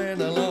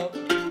 along.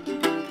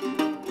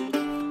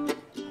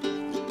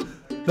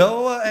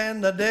 Noah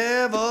and the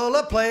devil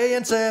are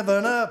playing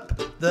 7-up.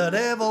 The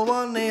devil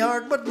won the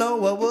ark, but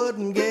Noah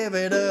wouldn't give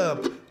it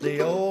up. The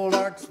old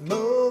ark's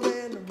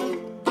moving,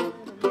 moving,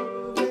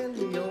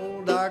 moving. The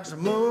old ark's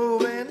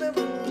moving,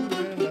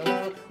 moving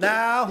along.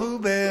 Now who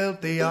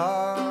built the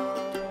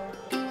ark?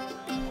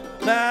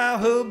 Now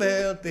who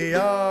built the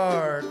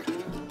ark?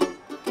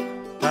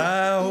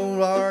 Now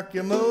old ark,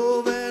 you're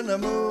moving,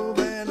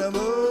 moving,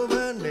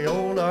 moving. The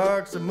old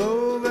ark's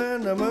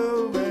moving,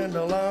 moving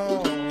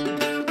along.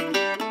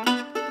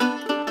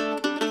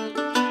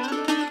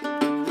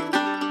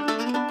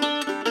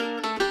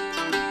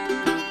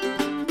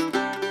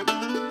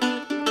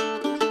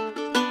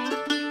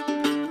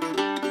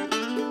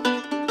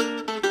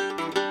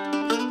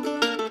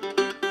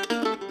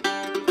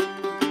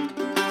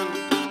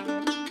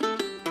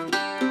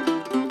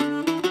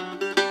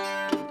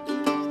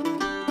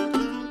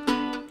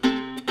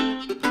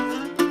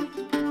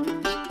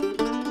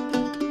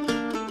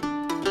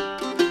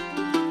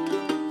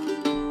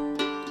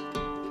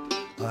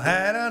 I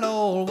had an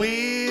old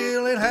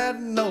wheel, it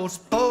had no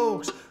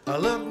spokes,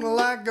 looking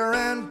like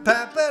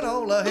Grandpapa and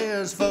all of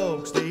his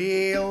folks.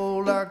 The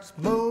old ark's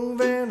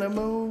moving,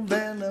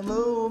 moving,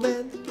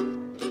 moving.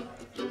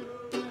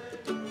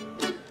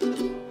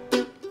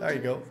 There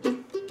you go.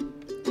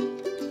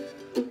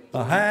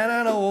 I had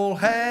an old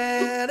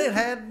hat, it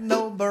had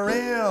no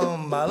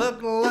brim, I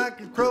looked like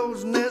a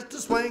crow's nest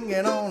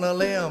swinging on a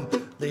limb.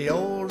 The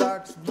old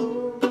ark's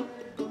moving,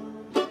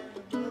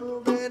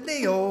 moving.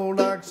 The old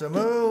ark's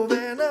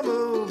moving,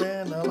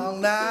 moving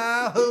along.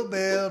 Now who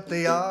built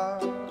the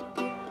ark?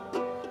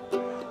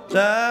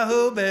 Now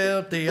who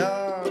built the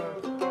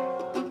ark?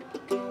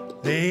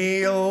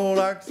 The old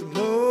ark's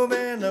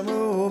moving,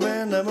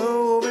 moving,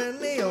 moving.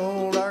 The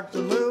old ark's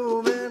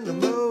moving,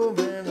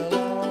 moving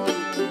along.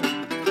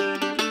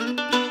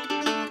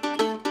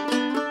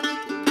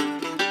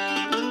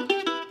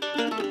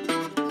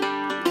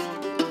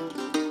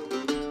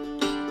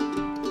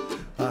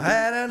 I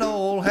had an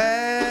old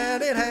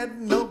hat, it had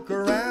no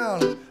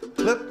crown,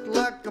 looked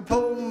like a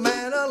poor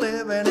man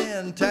living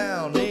in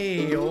town.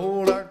 The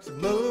old ark's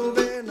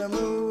moving,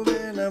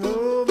 moving,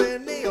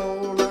 moving. The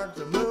old ark's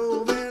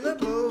moving,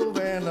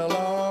 moving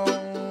along.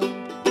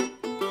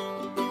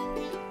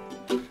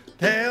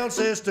 Tell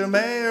Sister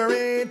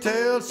Mary,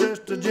 tell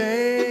Sister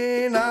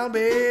Jane, I'll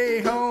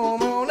be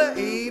home on the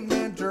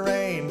evening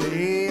train.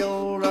 The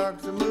old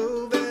ark's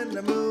moving,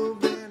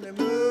 moving,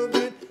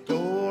 moving. The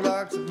old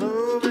ark's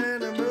moving,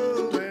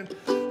 moving.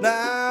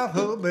 Now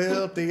who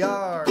built the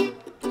ark?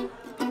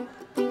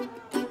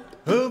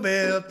 Who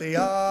built the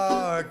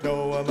ark?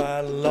 Noah,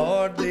 my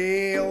Lord.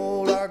 The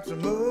old ark's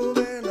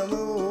moving,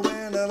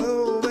 moving,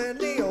 moving.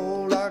 The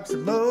old ark's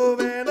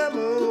moving,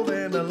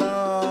 moving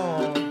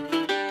along.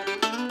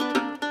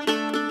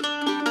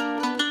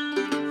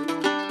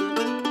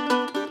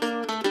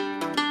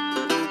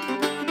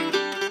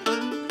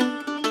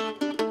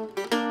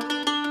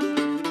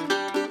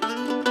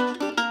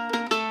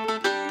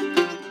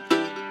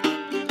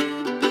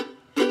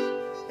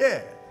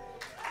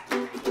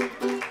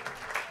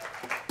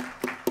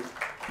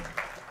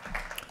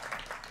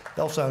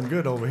 Y'all sound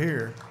good over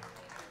here.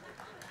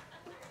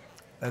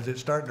 Is it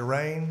starting to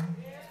rain?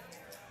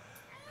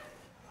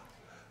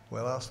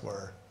 Well, I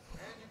swear.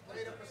 And you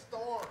played up a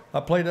storm.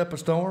 I played up a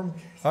storm.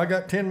 I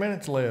got 10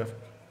 minutes left.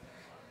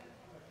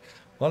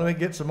 Well, let me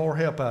get some more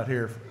help out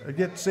here.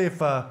 See if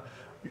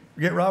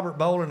get Robert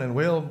Bolin and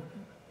Will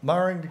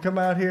Myring to come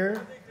out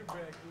here.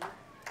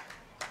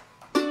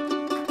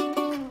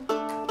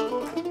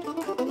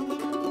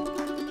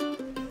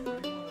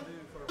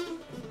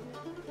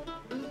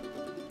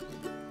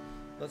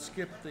 Let's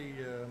skip the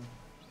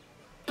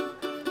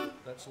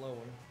that slow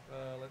one.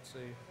 Let's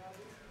see.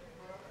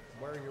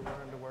 Where you're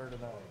wearing to wear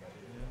tonight.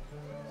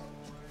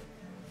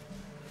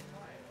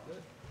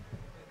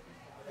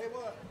 Hey,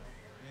 what?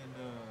 And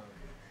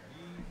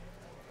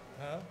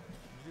Huh?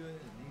 you doing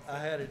it I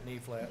had it knee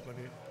flat, but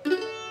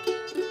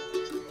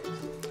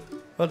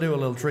I'll do a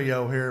little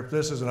trio here.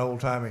 This is an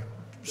old-timey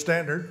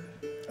standard.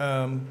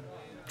 John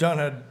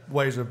had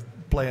ways of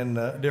playing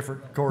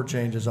different chord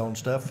changes on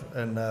stuff,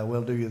 and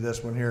we'll do you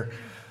this one here.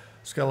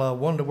 It's got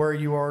one to where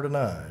you are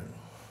tonight.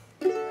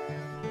 That's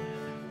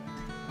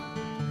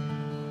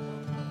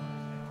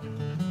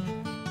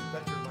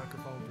your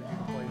microphone for you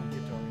to play the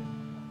guitar.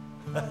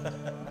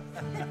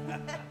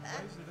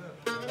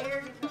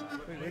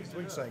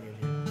 We can sing in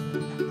here.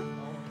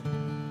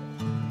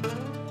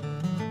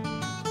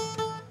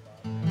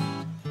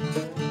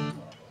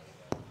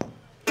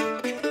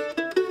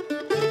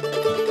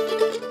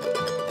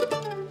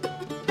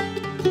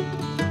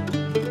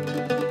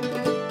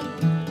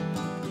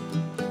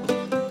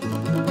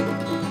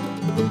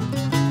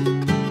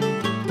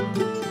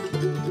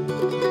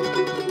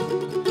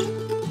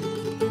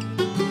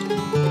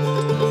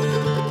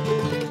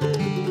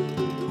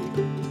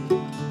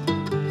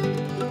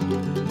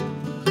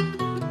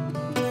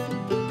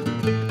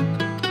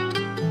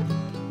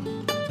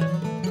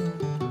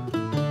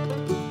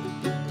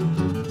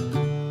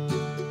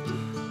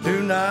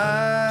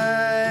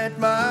 Tonight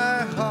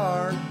my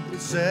heart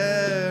is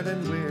sad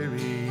and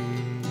weary,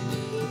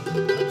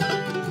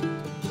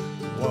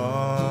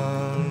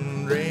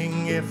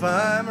 wondering if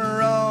I'm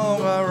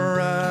wrong or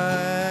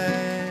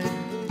right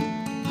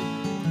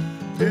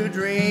to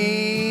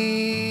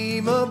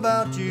dream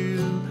about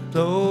you,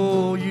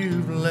 though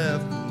you've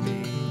left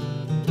me.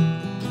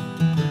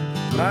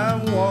 I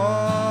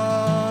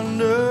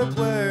wonder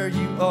where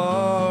you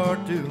are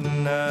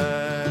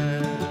tonight.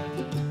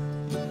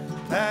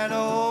 That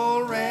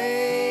old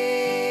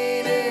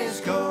rain is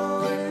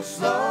going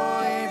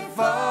slowly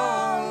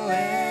falling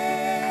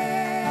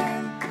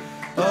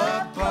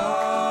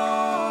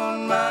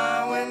upon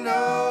my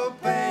window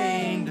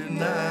pane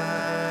tonight.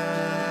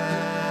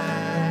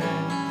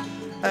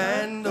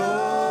 And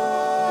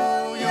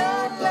oh,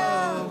 your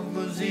love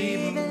was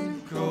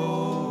even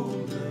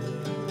colder.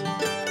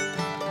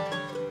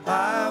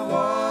 I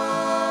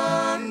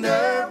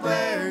wonder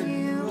where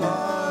you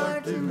are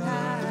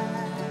tonight.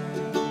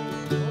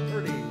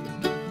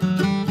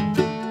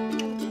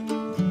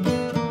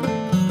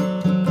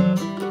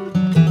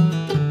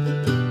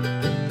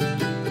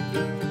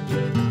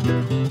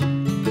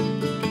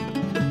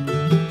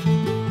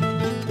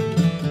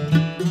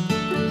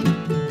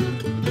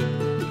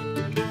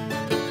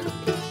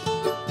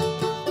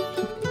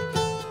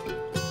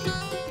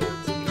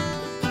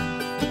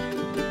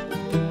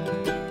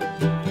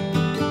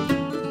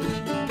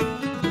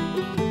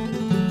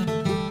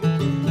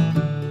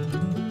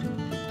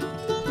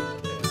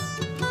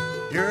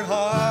 Your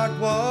heart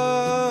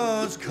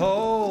was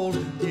cold,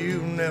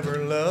 you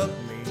never loved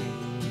me.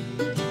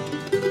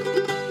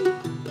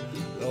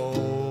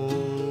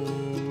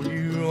 Oh,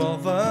 you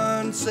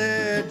often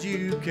said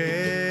you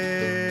cared,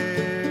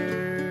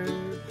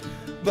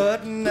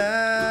 but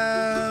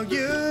now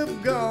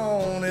you've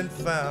gone and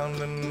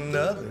found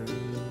another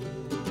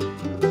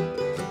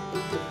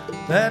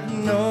that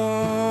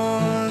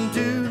none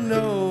to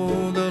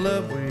know the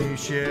love we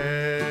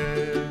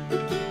shared.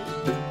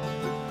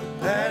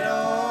 That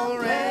old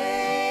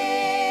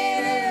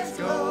rain is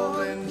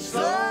going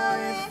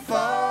slowly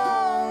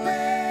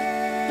falling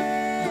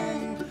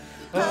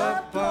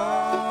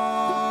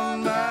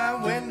upon my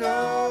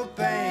window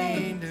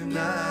pane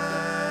tonight.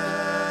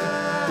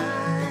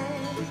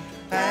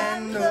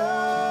 And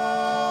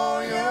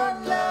oh, your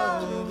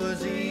love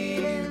was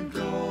even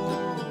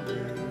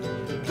colder.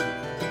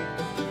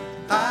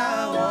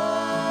 I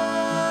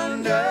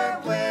wonder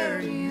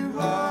where you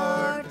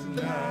are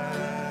tonight.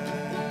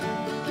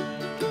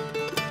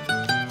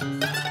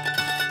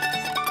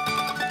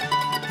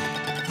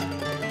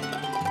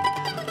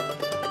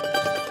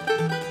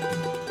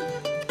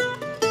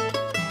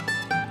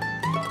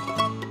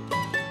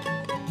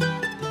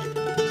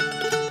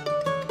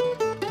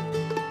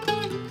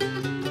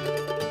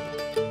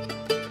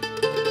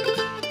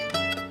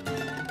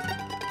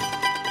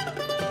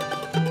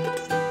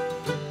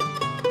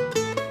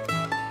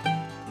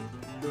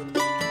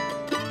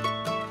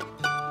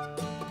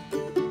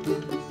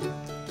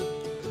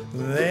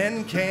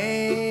 Then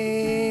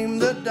came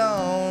the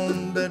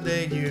dawn, the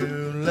day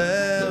you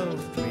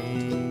left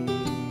me.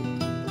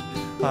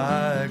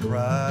 I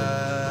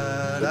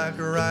bike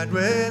ride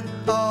with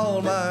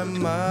all my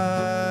might.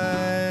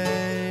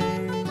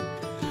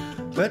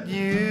 But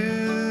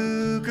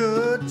you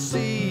could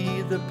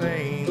see the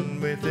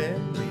pain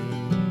within me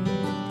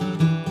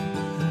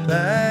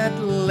that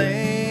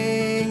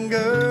lingers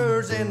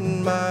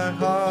in my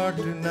heart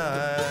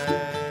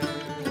tonight.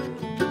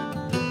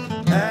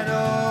 That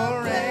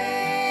old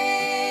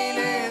rain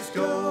is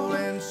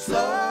going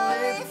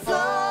slowly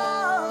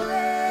falling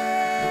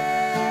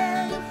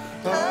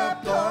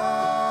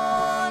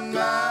upon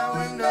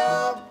my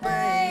window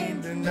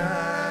pane tonight.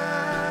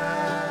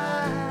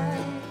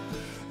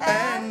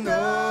 And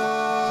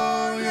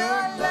though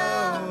your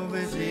love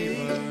is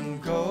even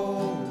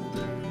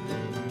colder,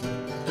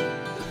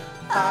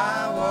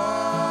 I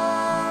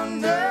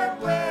wonder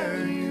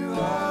where you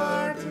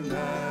are tonight.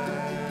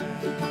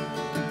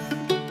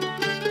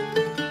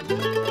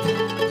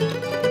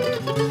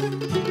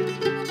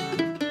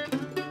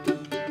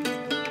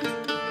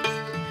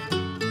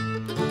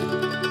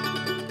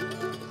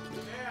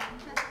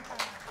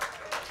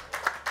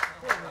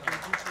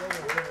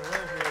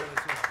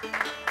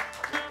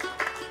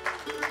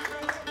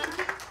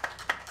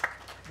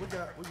 We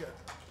got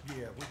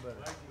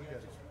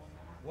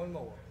one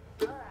more.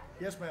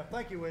 Yes, ma'am.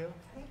 Thank you, Will.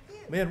 Thank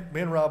you.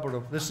 Me and Robert,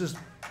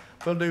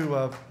 we'll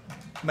do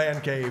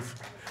Man Cave.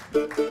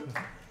 Let's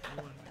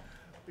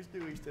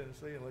do East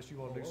Tennessee unless you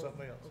want to do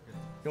something else.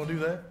 You want to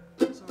do that?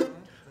 That's all right.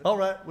 All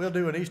right, we'll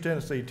do an East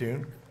Tennessee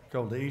tune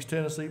called the East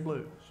Tennessee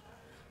Blues.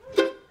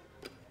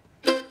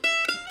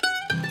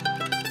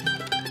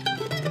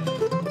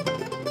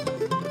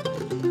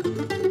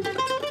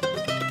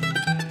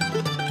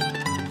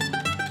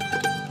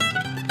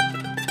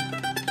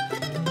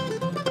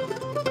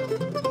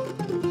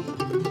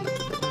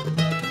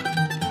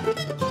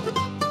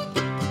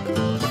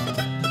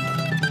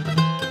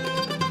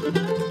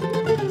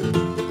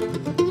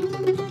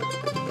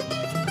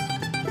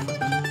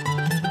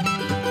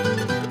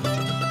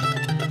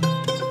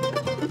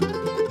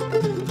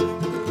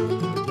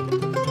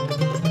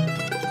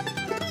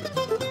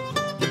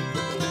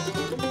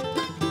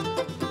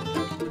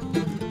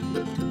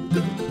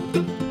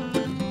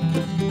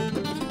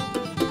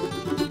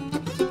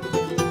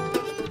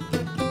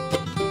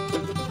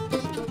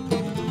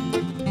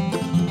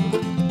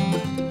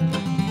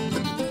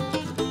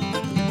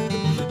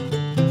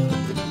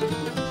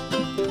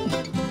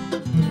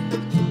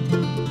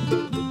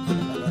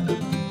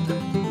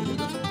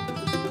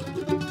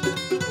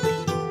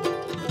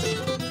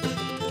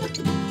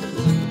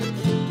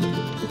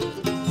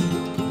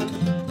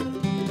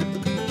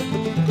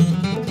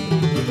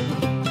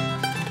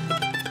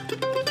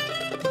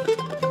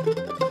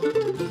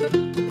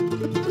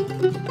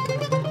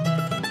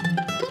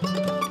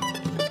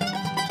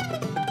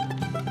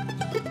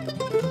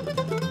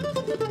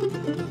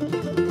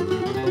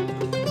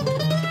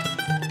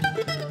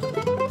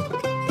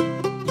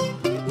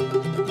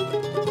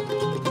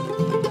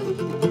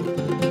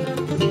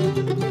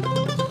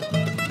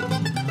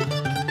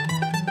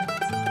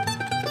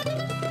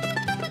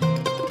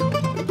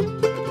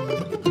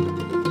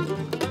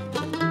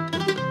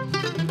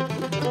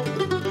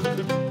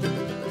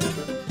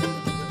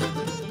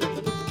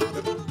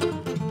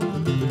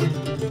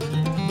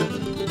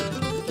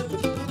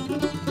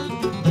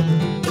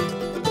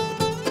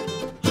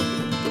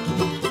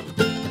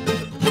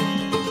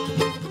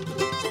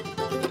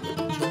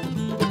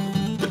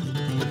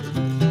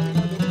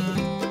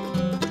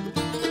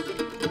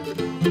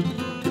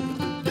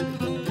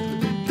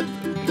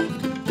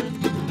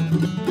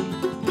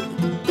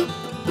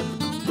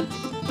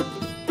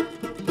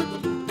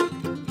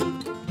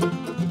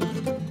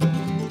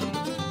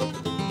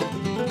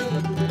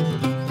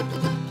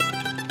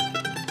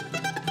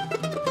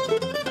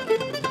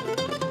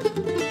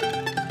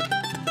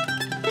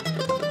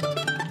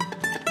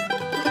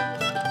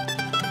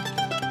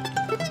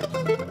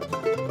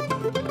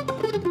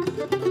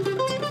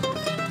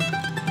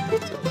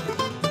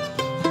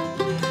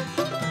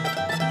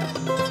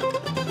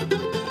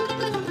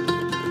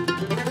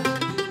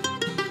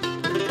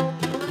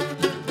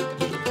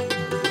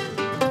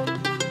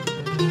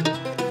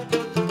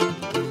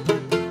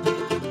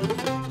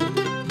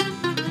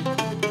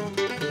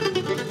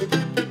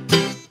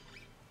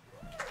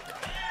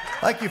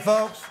 Thank you,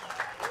 folks.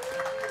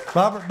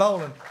 Robert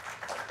Boland.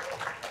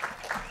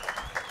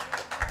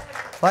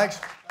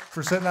 Thanks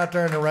for sitting out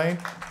there in the rain.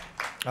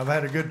 I've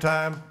had a good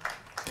time.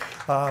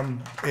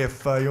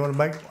 If you want to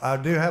make, I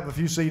do have a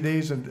few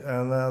CDs,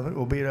 and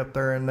we'll be up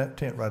there in that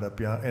tent right up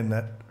yonder, in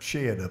that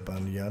shed up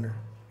under yonder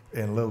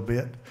in a little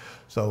bit.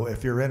 So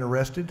if you're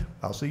interested,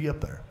 I'll see you up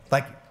there.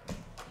 Thank you.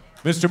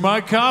 Mr.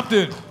 Mike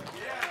Compton.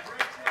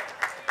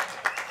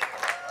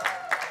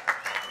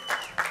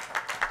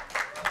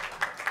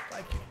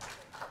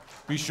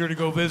 Be sure to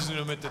go visit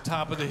him at the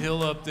top of the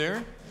hill up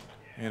there,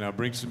 and I'll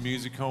bring some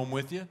music home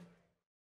with you.